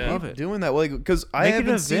 Yeah, I Yeah. love Keep it. doing that. Like, because I Make it an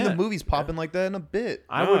haven't seen the event. movies popping like that in a bit.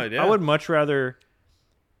 I would much rather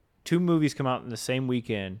 2 movies come out in the same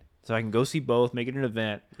weekend, so I can go see both, make it an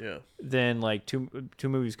event, Yeah. than like two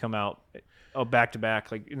movies come out back to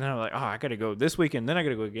back. Like, and then I'm like, oh, I gotta go this weekend, then I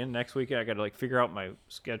gotta go again next weekend. I gotta like figure out my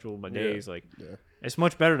schedule, my days. Like, it's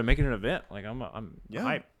much better to make it an event. Like, I'm Yeah.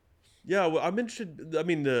 hyped. Yeah, well, I'm interested. I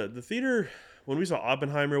mean, the theater, when we saw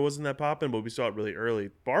Oppenheimer, wasn't that popping, but we saw it really early.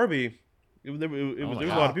 Barbie, there was a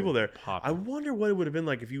lot of people there. Popping. I wonder what it would have been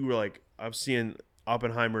like if you were like, I was seeing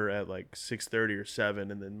Oppenheimer at like 6:30 or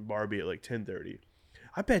 7, and then Barbie at like 10:30.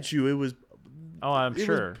 I bet you it was. Oh, I'm it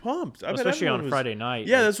sure. was pumped. I bet Especially everyone on was- Friday night.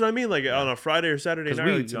 Yeah, that's what I mean. Like on a Friday or Saturday night,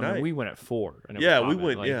 like because tonight. we went at 4. And it Yeah, was we popping.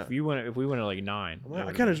 went- Like, yeah. if we went at like 9.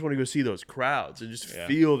 I kind of just want to go see those crowds and just Yeah.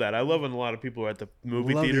 feel that. I love when a lot of people are at the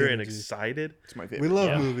movie Love the theater and energy. excited. It's my We favorite. love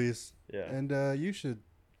Yeah. movies, Yeah. and you should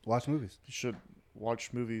watch movies. You should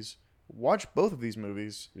watch movies. Watch both of these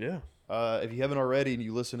movies. Yeah. If you haven't already and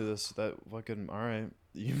you listen to this, that fucking all right.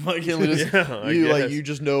 You fucking just Yeah, I you like guess. you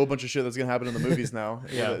just know a bunch of shit that's gonna happen in the movies now.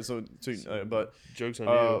 Yeah. But Jokes on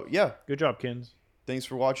you. yeah. Good job, Kins. Thanks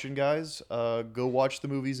for watching, guys. Go watch the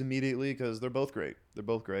movies immediately because they're both great. They're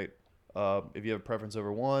both great. If you have a preference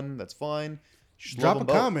over one, that's fine. Just Drop a love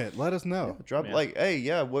them both. comment. Let us know. Drop Yeah. like, hey,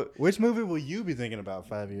 yeah, what? Which movie will you be thinking about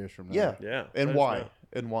 5 years from now? Yeah, Yeah. let and us why? know.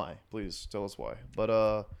 And why? Please tell us why.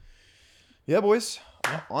 But yeah, boys.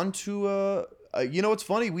 On to you know what's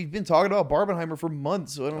funny? We've been talking about Barbenheimer for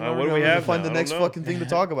months, so I don't know what do how we we're gonna have find now? the I next don't know. fucking thing to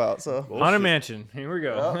talk about. So Haunted Mansion. Here we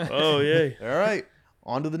go. Oh, yay. all right,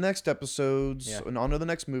 on to the next episodes Yeah. and on to the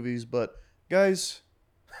next movies. But guys,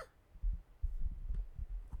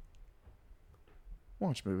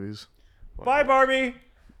 watch movies. Bye, Barbie.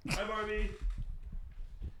 Hi, Barbie.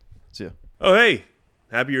 See ya. Oh, hey.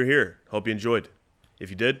 Happy you're here. Hope you enjoyed. If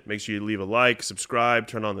you did, make sure you leave a like, subscribe,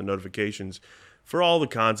 turn on the notifications for all the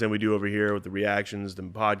content we do over here with the reactions, the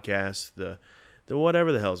podcasts, the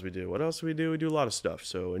whatever the hells we do. What else do? We do a lot of stuff.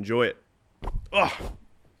 So enjoy it. Oh.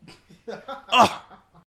 Oh.